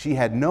 meaning she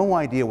had no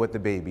idea what the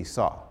baby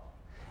saw.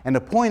 And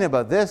the point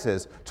about this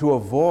is to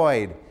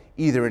avoid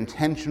either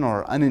intentional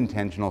or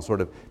unintentional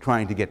sort of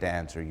trying to get the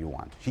answer you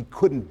want. She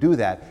couldn't do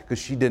that because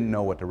she didn't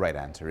know what the right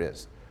answer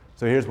is.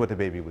 So here's what the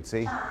baby would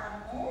see. Which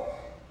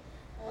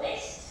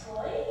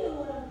toy you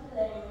want to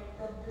play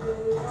with the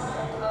blue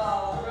one?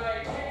 All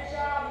right, good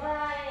job,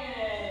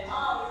 Ryan.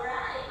 All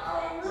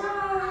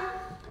right.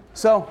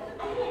 So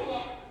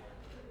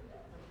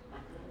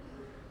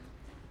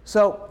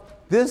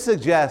this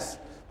suggests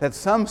that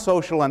some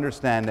social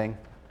understanding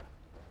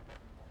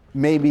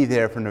may be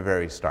there from the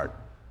very start.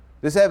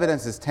 This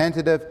evidence is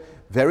tentative,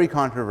 very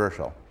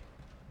controversial.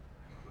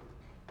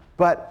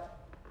 But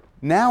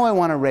now I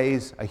want to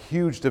raise a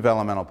huge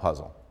developmental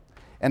puzzle.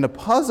 And the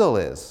puzzle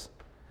is,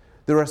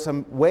 there are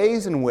some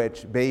ways in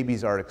which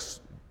babies are,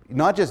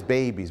 not just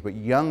babies, but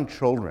young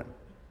children,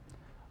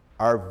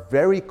 are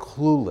very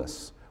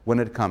clueless when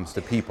it comes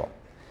to people.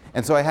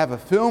 And so I have a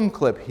film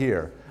clip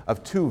here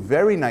of two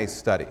very nice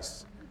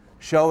studies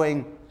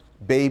showing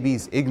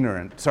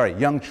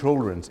young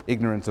children's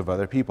ignorance of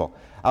other people.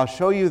 I'll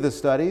show you the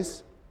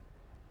studies,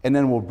 and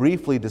then we'll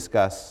briefly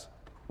discuss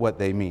what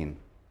they mean.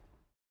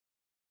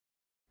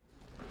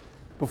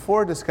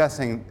 Before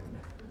discussing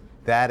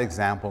that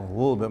example in a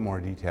little bit more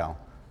detail,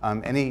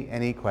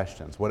 any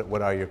questions?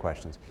 What are your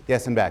questions?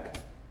 Yes, and back.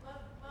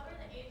 What were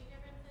the age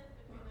differences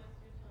between those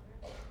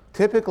two children?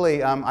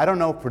 Typically, I don't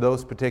know for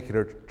those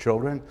particular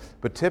children,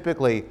 but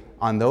typically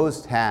on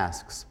those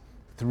tasks,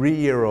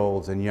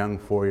 3-year-olds and young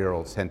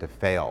 4-year-olds tend to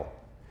fail.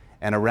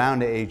 And around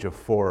the age of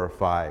 4 or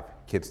 5,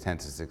 kids tend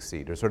to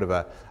succeed. There's sort of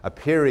a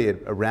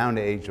period around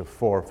the age of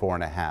 4,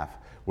 4.5,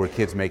 where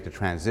kids make the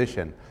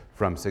transition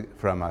from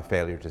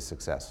failure to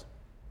success.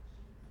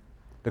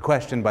 The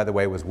question, by the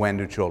way, was when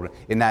do children,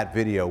 in that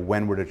video,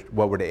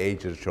 what were the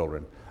ages of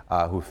children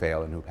who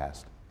failed and who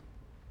passed?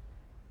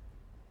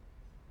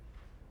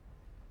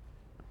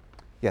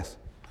 Yes?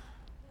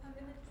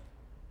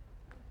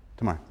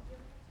 Tomorrow.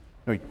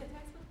 No, In the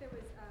textbook, there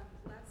was,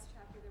 last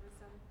chapter, there was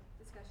some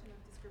discussion of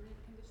discriminant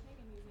conditioning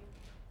and using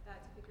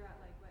that to figure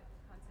out like what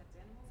concepts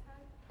animals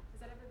had.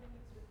 Has that ever been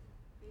used with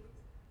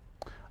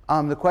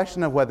babies? The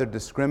question of whether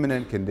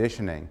discriminant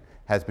conditioning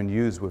has been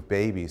used with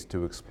babies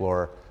to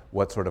explore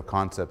what sort of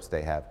concepts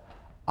they have.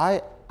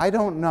 I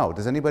don't know.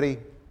 Does anybody?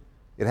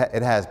 It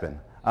has been.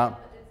 It's not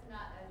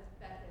as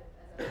effective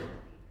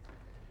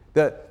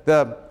as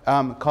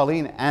other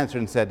Colleen answered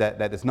and said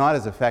that it's not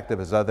as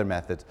effective as other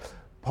methods.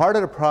 Part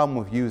of the problem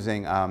with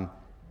using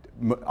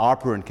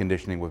operant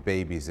conditioning with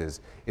babies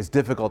is it's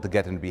difficult to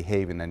get them to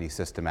behave in any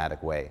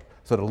systematic way.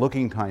 So the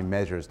looking time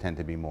measures tend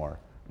to be more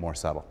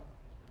subtle.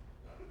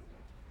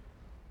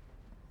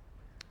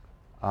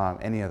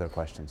 Any other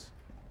questions?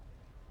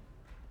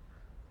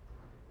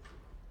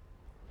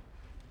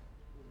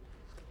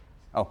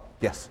 Oh,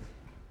 yes.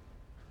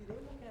 Did they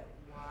look at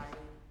why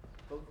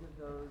both of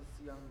those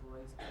young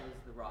boys chose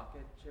the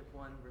rocket ship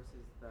one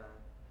versus the...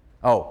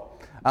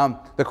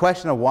 The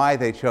question of why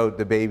they chose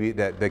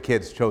the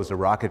kids chose the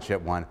rocket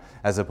ship one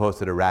as opposed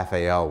to the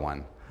Raphael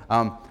one.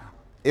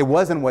 It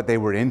wasn't what they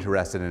were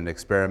interested in an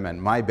experiment.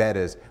 My bet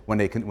is when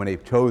they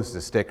chose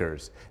the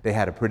stickers, they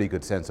had a pretty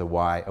good sense of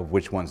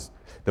which ones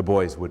the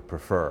boys would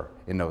prefer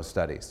in those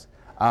studies.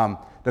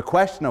 The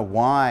question of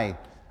why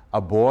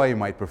a boy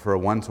might prefer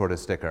one sort of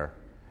sticker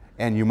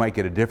and you might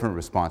get a different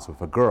response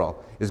with a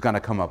girl is going to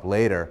come up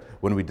later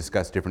when we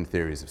discuss different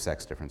theories of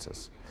sex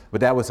differences.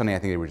 But that was something I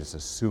think they were just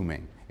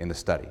assuming in the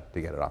study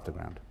to get it off the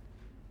ground.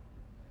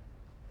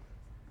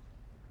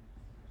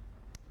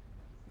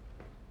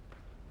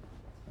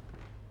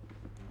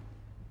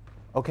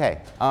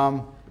 Okay.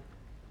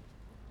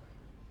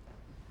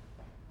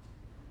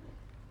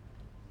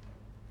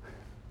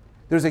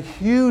 There's a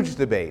huge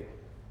debate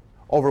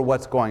over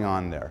what's going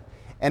on there.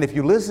 And if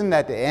you listen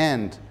at the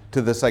end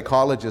to the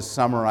psychologist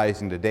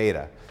summarizing the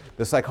data,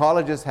 the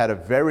psychologist had a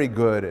very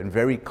good and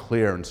very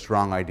clear and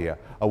strong idea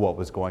of what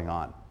was going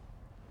on.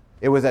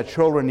 It was that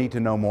children need to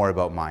know more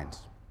about minds.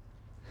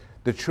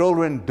 The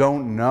children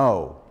don't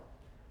know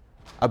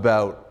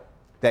about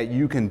that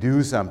you can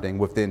do something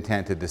with the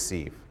intent to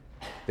deceive.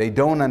 They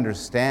don't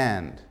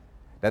understand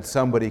that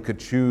somebody could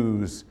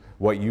choose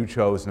what you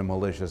chose in a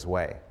malicious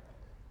way.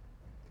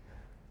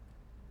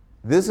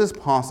 This is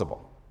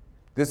possible.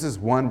 This is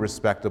one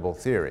respectable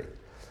theory.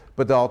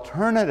 But the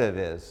alternative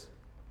is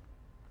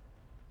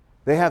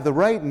they have the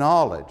right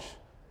knowledge,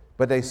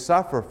 but they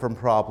suffer from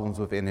problems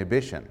with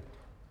inhibition.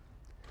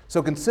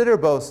 So consider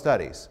both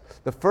studies.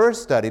 The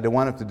first study, the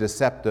one of the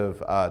deceptive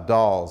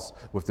dolls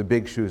with the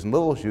big shoes and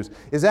little shoes,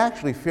 is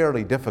actually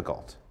fairly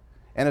difficult.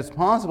 And it's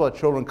possible that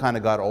children kind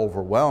of got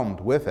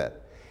overwhelmed with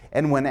it.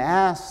 And when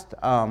asked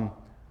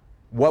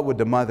what would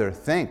the mother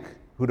think,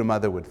 who the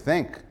mother would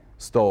think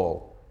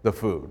stole the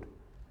food,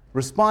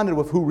 responded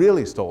with who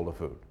really stole the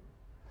food.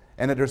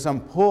 And that there's some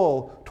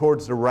pull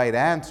towards the right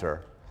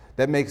answer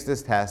that makes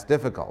this task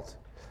difficult.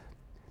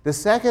 The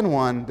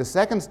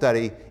second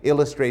study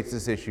illustrates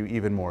this issue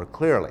even more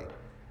clearly.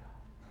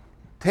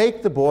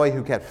 Take the boy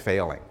who kept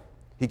failing.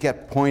 He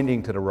kept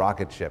pointing to the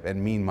rocket ship,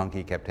 and Mean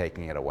Monkey kept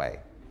taking it away.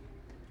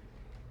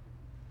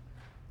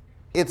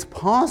 It's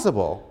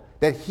possible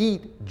that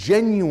he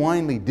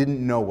genuinely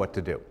didn't know what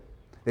to do,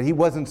 that he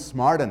wasn't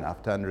smart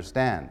enough to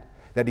understand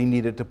that he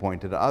needed to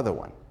point to the other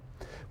one.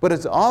 But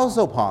it's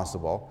also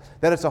possible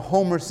that it's a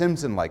Homer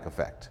Simpson-like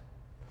effect,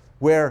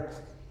 where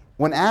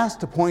when asked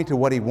to point to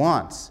what he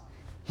wants,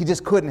 he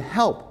just couldn't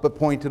help but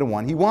point to the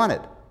one he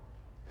wanted.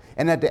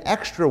 And that the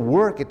extra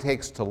work it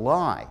takes to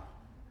lie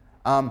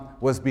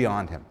was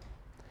beyond him.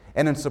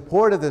 And in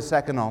support of the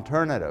second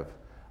alternative,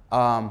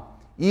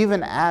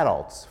 even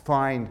adults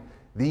find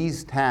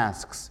these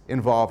tasks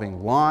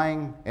involving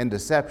lying and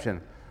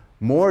deception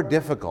more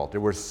difficult.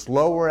 We're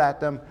slower at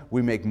them,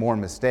 we make more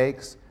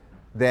mistakes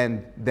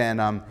than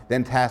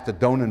tasks that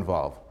don't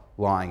involve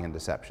lying and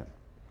deception.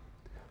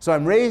 So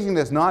I'm raising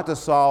this not to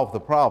solve the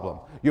problem.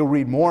 You'll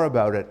read more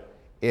about it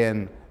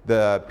in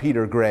the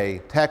Peter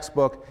Gray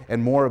textbook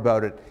and more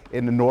about it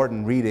in the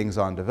Norton readings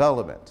on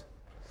development.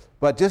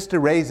 But just to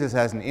raise this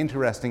as an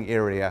interesting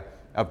area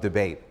of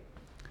debate.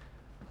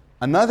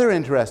 Another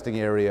interesting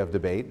area of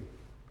debate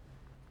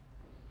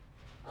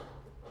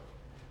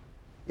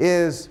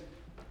is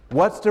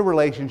what's the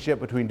relationship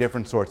between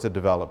different sorts of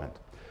development?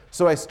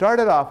 So I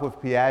started off with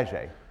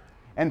Piaget,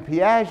 and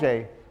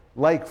Piaget,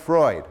 like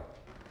Freud,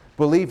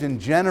 believed in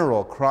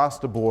general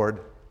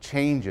across-the-board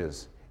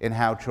changes in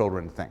how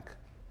children think.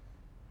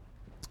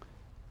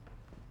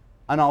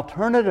 An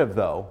alternative,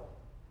 though,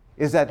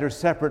 is that they're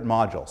separate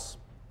modules.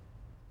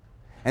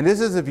 And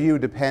this is a view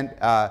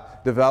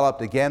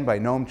developed again by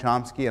Noam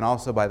Chomsky and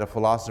also by the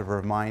philosopher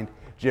of mind,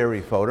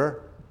 Jerry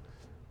Fodor,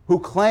 who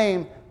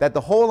claim that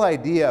the whole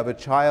idea of a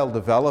child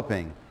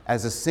developing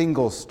as a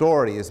single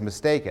story is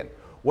mistaken.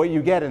 What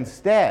you get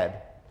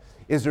instead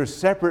is there's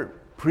separate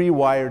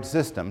pre-wired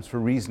systems for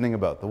reasoning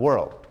about the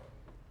world.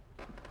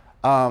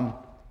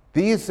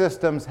 These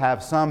systems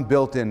have some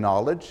built-in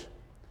knowledge,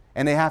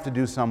 and they have to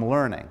do some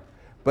learning.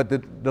 But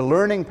the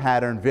learning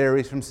pattern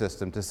varies from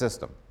system to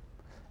system,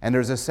 and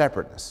there's a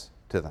separateness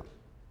to them.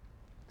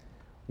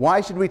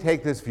 Why should we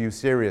take this view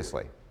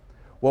seriously?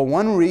 Well,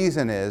 one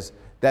reason is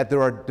that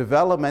there are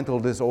developmental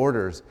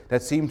disorders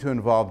that seem to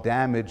involve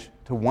damage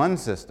to one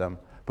system,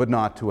 but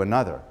not to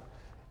another.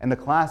 And the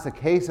classic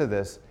case of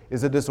this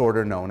is a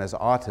disorder known as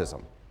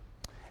autism.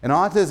 And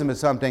autism is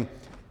something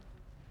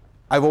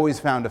I've always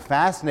found a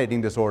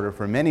fascinating disorder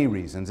for many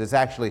reasons. It's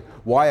actually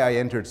why I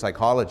entered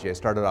psychology. I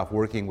started off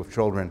working with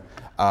children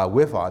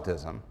with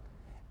autism.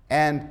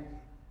 And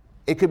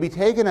it could be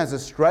taken as a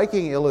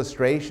striking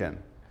illustration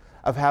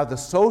of how the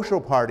social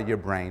part of your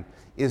brain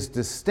is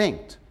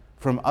distinct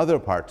from other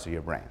parts of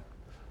your brain.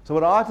 So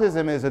what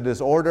autism is a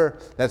disorder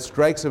that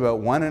strikes about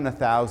 1 in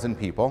 1,000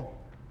 people,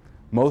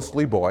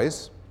 mostly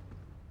boys.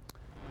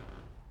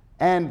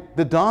 And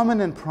the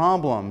dominant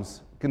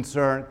problems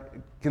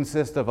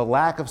consist of a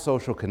lack of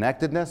social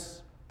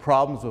connectedness,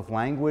 problems with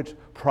language,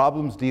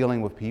 problems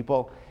dealing with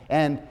people,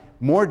 and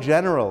more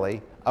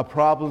generally,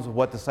 problems with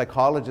what the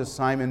psychologist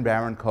Simon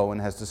Baron-Cohen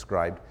has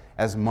described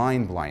as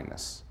mind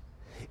blindness.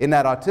 In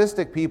that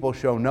autistic people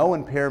show no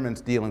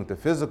impairments dealing with the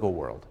physical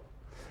world.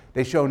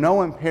 They show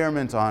no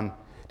impairments on,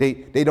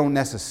 they don't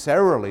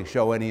necessarily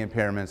show any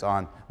impairments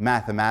on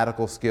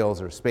mathematical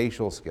skills or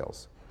spatial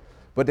skills,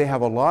 but they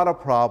have a lot of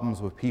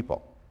problems with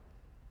people.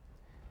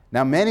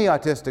 Now, many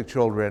autistic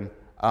children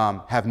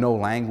have no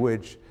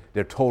language,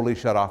 they're totally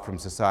shut off from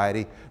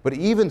society, but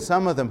even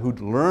some of them who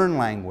learn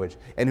language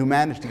and who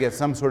manage to get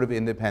some sort of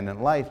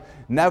independent life,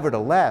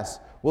 nevertheless,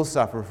 will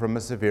suffer from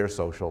a severe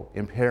social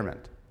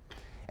impairment.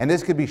 And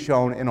this could be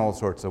shown in all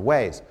sorts of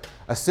ways.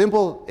 A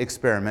simple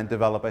experiment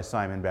developed by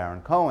Simon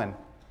Baron-Cohen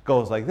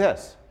goes like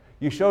this.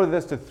 You show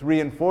this to 3-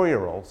 and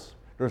 4-year-olds.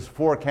 There's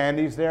 4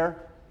 candies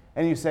there,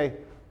 and you say,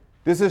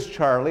 this is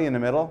Charlie in the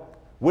middle.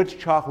 Which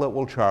chocolate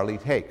will Charlie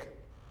take?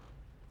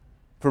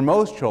 For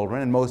most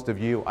children, and most of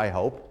you, I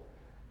hope,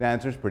 the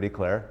answer is pretty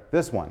clear,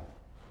 this one.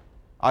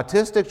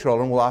 Autistic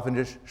children will often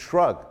just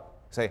shrug,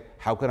 say,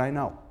 how could I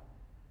know?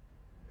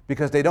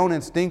 Because they don't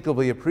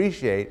instinctively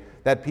appreciate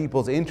that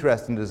people's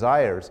interests and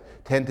desires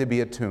tend to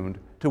be attuned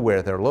to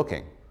where they're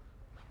looking.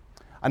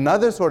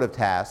 Another sort of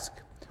task,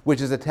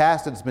 which is a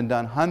task that's been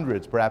done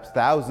hundreds, perhaps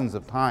thousands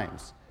of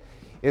times,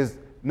 is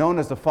known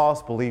as the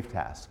false belief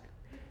task.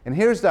 And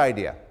here's the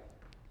idea.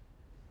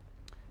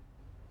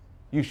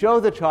 You show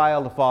the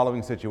child the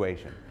following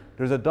situation.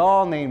 There's a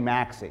doll named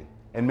Maxie,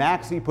 and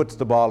Maxie puts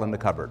the ball in the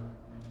cupboard.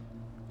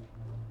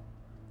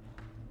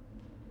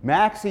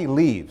 Maxie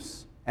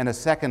leaves, and a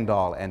second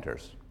doll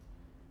enters.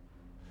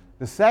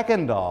 The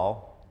second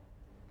doll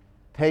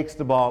takes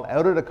the ball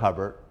out of the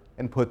cupboard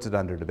and puts it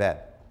under the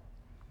bed.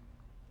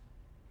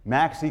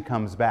 Maxie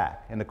comes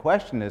back, and the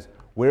question is,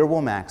 where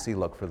will Maxie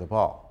look for the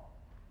ball?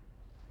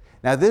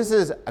 Now, this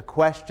is a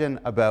question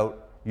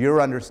about your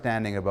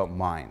understanding about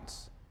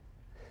minds.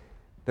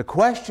 The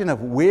question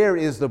of where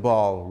is the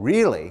ball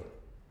really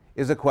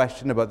is a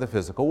question about the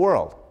physical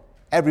world.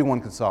 Everyone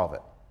can solve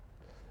it.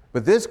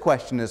 But this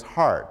question is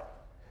hard.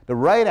 The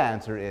right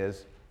answer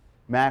is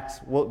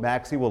Maxie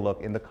will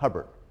look in the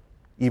cupboard,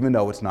 even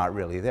though it's not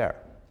really there.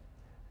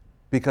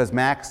 Because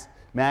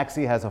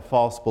Maxie has a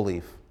false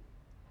belief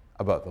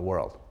about the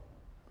world.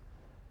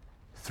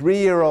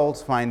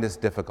 3-year-olds find this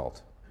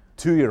difficult.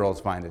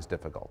 2-year-olds find this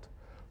difficult.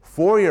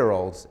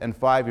 4-year-olds and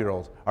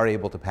 5-year-olds are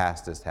able to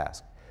pass this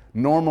task.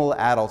 Normal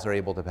adults are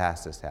able to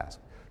pass this task.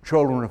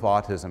 Children with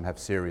autism have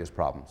serious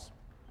problems.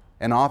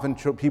 And often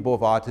people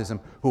with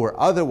autism who are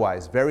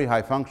otherwise very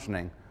high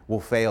functioning will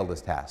fail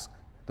this task.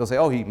 They'll say,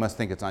 oh, he must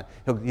think it's on,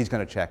 he's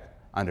going to check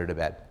under the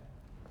bed.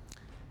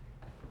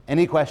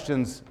 Any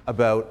questions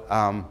about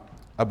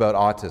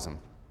autism?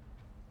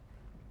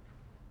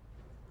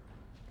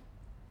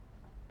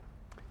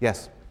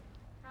 Yes?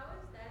 How is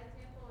that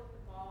example with the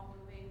ball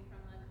moving from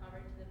the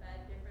cupboard to the bed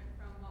different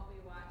from what we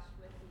watched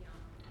with the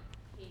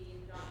Katie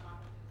and John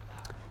walking through the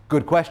cloud?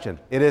 Good question.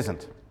 It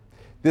isn't.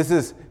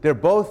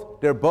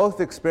 They're both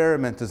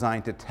experiments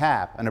designed to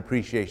tap an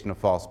appreciation of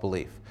false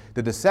belief.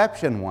 The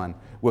deception one,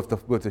 with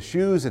the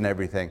shoes and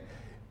everything,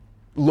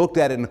 looked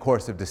at it in the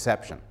course of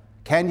deception.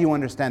 Can you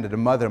understand that a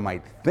mother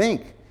might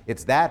think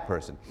it's that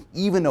person,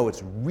 even though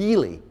it's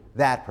really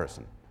that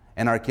person?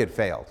 And our kid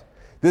failed.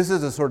 This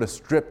is a sort of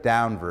stripped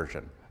down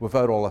version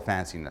without all the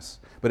fanciness,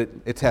 but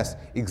it tests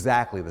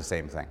exactly the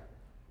same thing.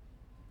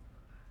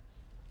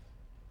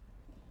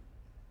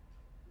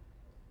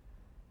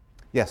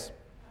 Yes?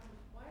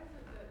 Why is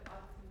it that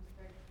autism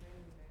strikes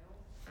mainly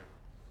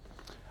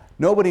males?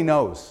 Nobody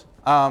knows,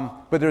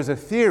 but there's a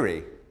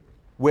theory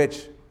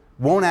which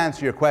won't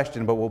answer your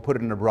question, but we'll put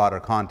it in a broader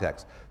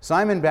context.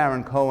 Simon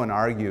Baron-Cohen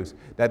argues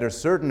that there's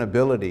certain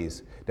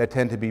abilities that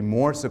tend to be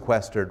more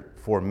sequestered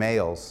for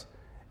males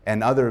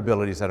and other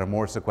abilities that are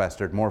more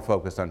sequestered, more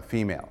focused on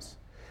females.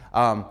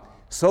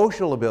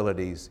 Social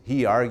abilities,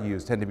 he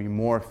argues, tend to be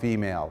more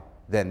female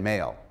than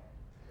male.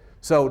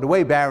 So the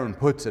way Baron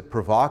puts it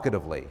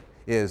provocatively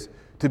is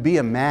to be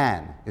a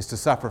man is to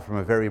suffer from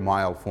a very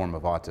mild form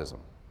of autism.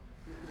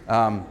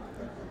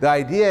 The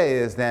idea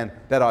is then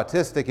that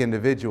autistic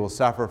individuals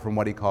suffer from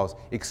what he calls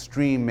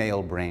extreme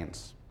male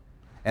brains.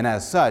 And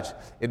as such,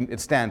 it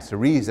stands to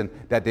reason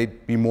that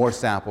they'd be more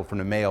sampled from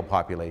the male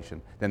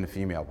population than the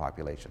female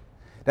population.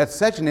 That's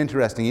such an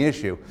interesting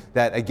issue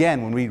that,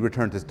 again, when we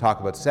return to talk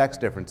about sex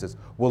differences,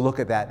 we'll look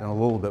at that in a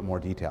little bit more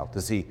detail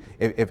to see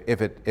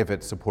if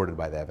it's supported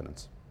by the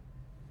evidence.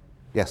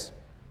 Yes?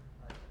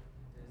 Does the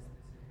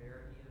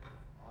severity of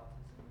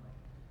autism, like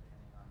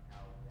depending on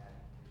how bad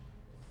is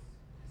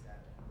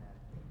that mean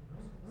that the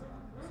person is not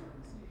in a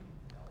certain stage of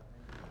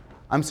development?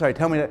 I'm sorry,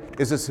 tell me that.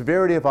 Is the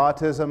severity of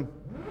autism? Does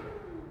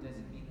it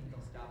mean that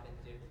they'll stop at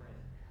different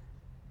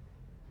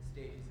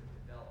stages of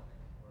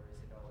development, or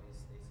is it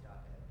always they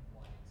stop at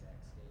one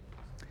exact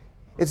stage?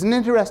 It's an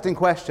interesting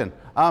question.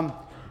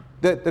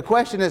 The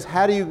question is,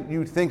 how do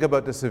you think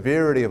about the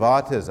severity of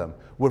autism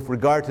with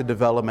regard to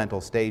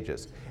developmental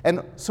stages?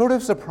 And sort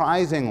of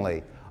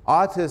surprisingly,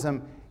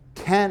 autism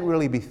can't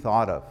really be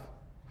thought of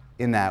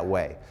in that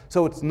way.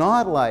 So it's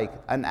not like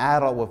an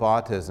adult with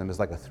autism is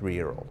like a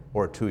 3-year-old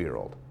or a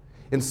 2-year-old.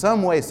 In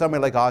some ways,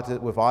 somebody with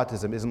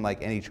autism isn't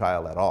like any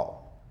child at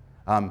all,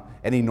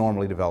 any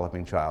normally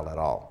developing child at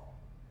all.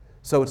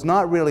 So it's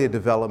not really a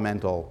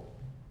developmental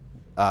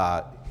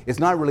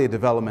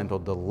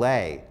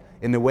delay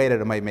in the way that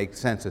it might make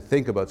sense to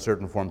think about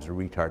certain forms of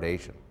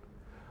retardation.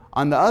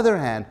 On the other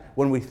hand,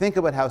 when we think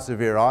about how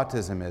severe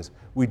autism is,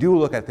 we do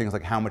look at things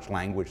like how much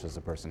language does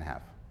a person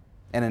have.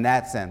 And in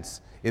that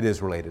sense, it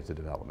is related to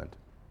development.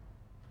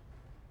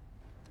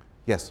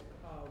 Yes?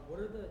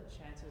 What are the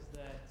chances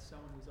that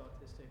someone who's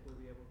autistic will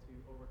be able to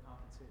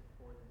overcompensate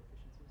for the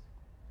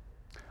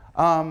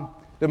deficiencies?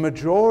 The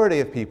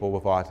majority of people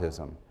with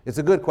autism, it's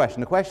a good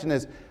question. The question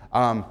is,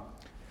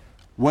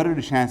 what are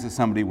the chances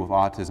somebody with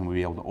autism will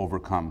be able to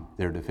overcome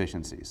their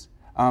deficiencies?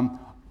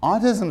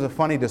 Autism is a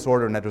funny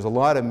disorder in that there's a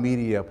lot of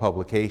media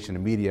publication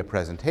and media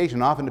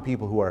presentation. Often the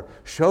people who are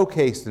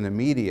showcased in the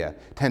media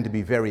tend to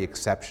be very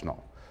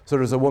exceptional. So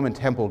there's a woman,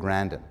 Temple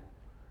Grandin,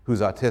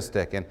 who's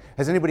autistic. And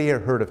has anybody here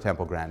heard of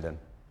Temple Grandin?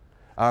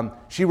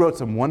 She wrote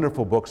some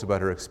wonderful books about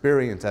her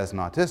experience as an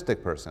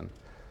autistic person,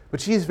 but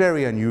she's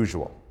very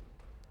unusual.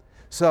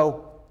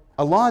 So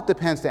a lot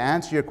depends, to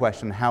answer your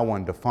question, how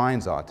one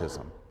defines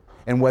autism,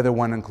 and whether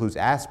one includes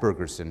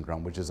Asperger's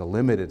syndrome, which is a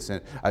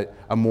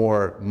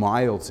more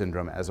mild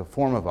syndrome as a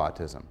form of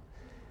autism.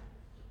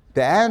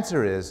 The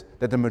answer is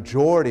that the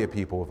majority of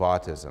people with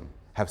autism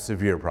have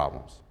severe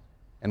problems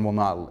and will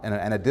not,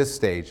 and at this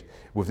stage,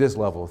 with this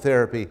level of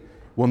therapy,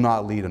 will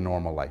not lead a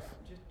normal life.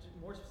 Just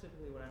more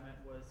specifically, what I meant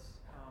was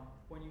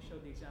when you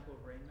showed the example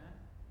of Rain Man.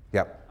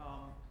 Yep.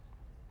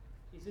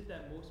 Is it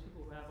that most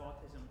people who have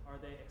autism, are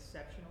they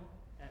exceptional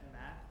at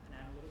math and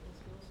analytical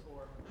skills,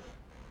 or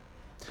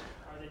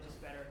are they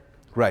just better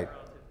Right.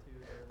 relative to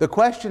their... The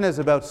question is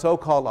about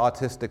so-called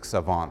autistic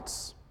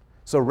savants.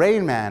 So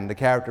Rain Man, the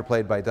character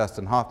played by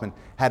Dustin Hoffman,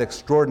 had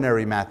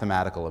extraordinary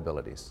mathematical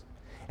abilities.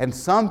 And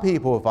some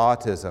people with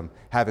autism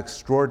have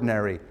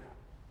extraordinary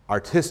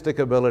artistic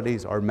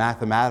abilities or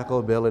mathematical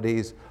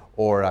abilities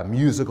or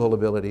musical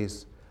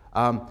abilities.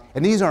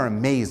 And these are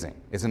amazing.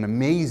 It's an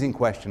amazing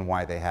question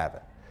why they have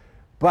it.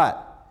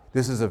 But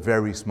this is a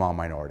very small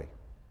minority.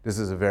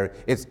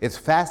 It's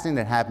fascinating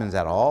that it happens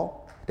at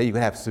all, that you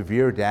can have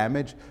severe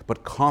damage,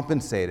 but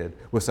compensated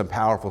with some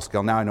powerful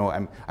skill. Now I know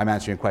I'm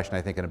answering your question,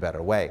 I think, in a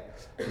better way.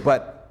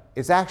 But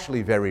it's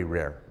actually very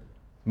rare.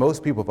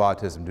 Most people with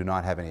autism do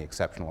not have any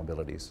exceptional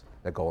abilities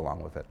that go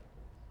along with it.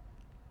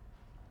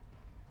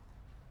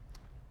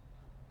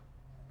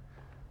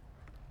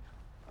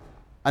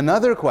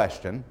 Another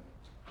question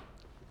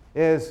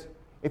is,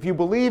 if you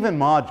believe in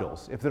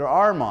modules, if there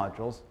are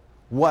modules,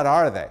 what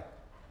are they?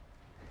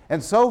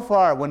 And so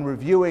far, when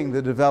reviewing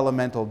the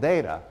developmental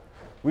data,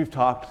 we've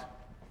talked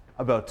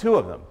about two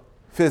of them,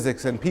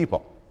 physics and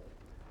people,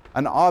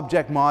 an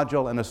object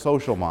module and a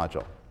social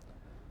module.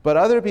 But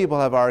other people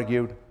have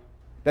argued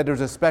that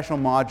there's a special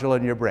module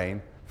in your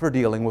brain for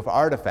dealing with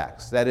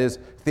artifacts, that is,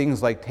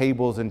 things like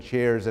tables and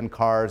chairs and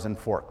cars and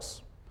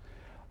forks.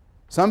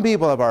 Some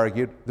people have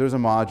argued there's a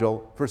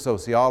module for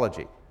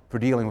sociology, for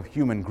dealing with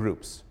human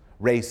groups,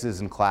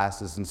 races and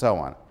classes and so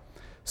on.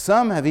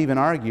 Some have even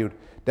argued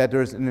that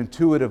there's an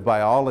intuitive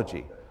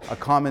biology, a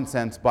common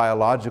sense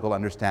biological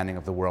understanding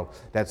of the world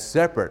that's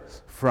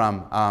separate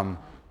from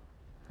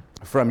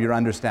your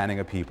understanding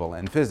of people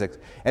and physics.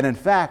 And in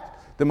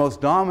fact, the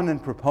most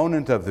dominant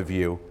proponent of the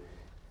view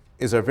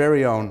is our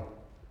very own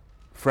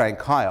Frank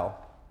Kyle,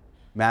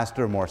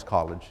 Master of Morse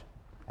College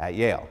at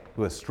Yale,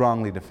 who has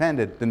strongly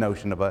defended the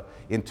notion of an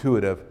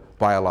intuitive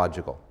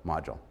biological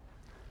module.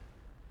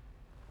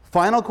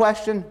 Final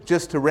question,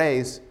 just to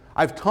raise.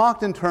 I've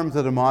talked in terms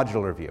of the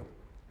modular view,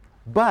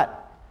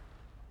 but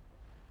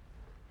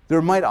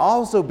there might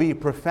also be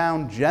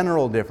profound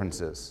general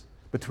differences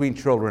between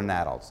children and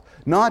adults,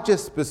 not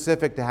just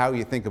specific to how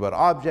you think about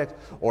objects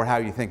or how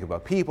you think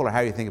about people or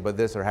how you think about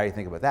this or how you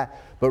think about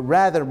that, but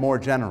rather more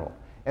general.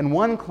 And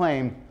one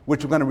claim,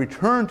 which we're going to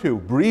return to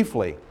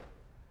briefly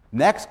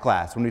next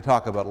class when we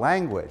talk about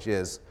language,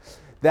 is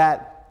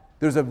that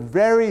there's a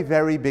very,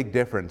 very big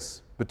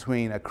difference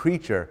between a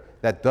creature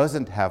that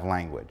doesn't have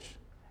language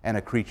and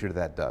a creature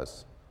that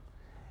does.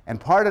 And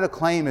part of the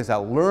claim is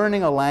that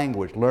learning a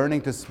language,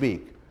 learning to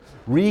speak,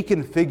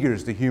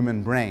 reconfigures the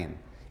human brain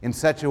in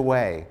such a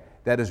way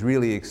that is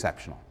really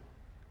exceptional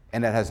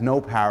and that has no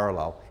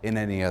parallel in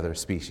any other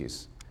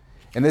species.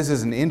 And this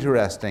is an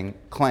interesting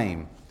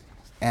claim,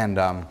 and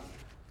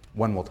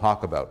one we'll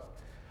talk about.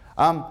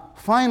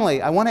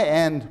 Finally, I want to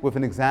end with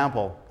an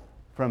example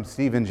from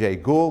Stephen Jay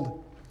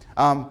Gould.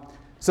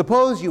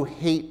 Suppose you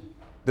hate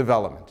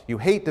development. You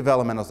hate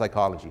developmental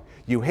psychology.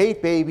 You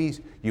hate babies.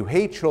 You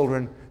hate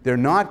children. They're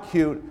not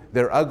cute.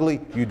 They're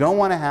ugly. You don't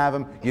want to have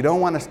them. You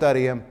don't want to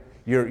study them.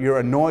 You're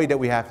annoyed that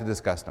we have to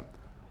discuss them.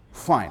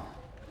 Fine.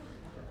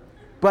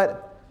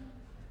 But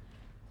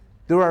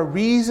there are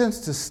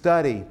reasons to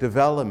study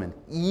development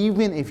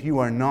even if you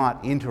are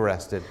not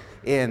interested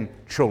in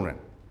children.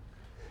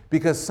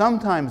 Because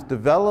sometimes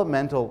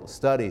developmental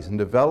studies and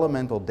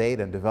developmental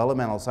data and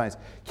developmental science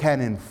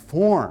can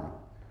inform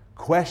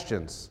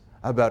questions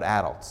about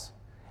adults.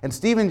 And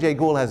Stephen Jay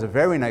Gould has a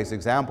very nice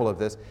example of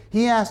this.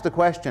 He asked the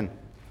question,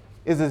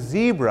 is a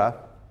zebra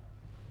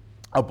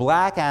a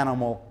black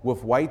animal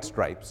with white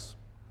stripes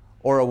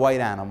or a white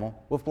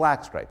animal with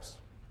black stripes?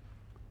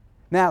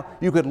 Now,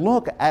 you could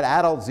look at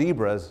adult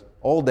zebras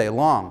all day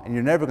long and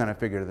you're never going to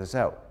figure this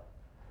out.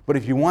 But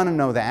if you want to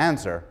know the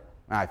answer,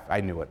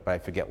 I knew it, but I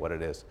forget what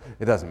it is.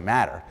 It doesn't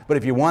matter. But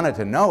if you wanted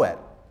to know it,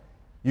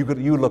 you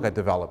look at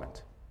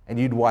development. And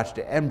you'd watch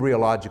the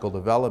embryological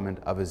development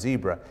of a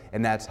zebra,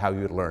 and that's how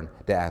you'd learn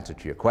the answer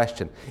to your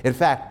question. In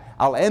fact,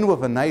 I'll end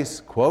with a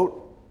nice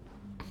quote.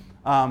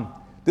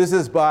 This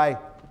is by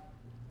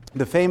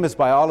the famous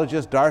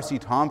biologist Darcy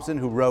Thompson,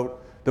 who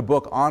wrote the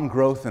book On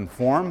Growth and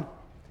Form.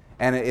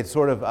 And it's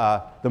sort of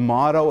the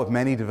motto of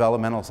many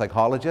developmental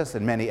psychologists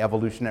and many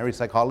evolutionary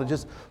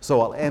psychologists.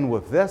 So I'll end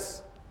with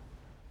this.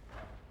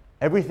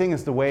 Everything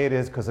is the way it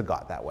is because it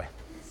got that way.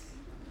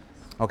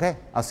 Okay,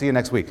 I'll see you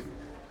next week.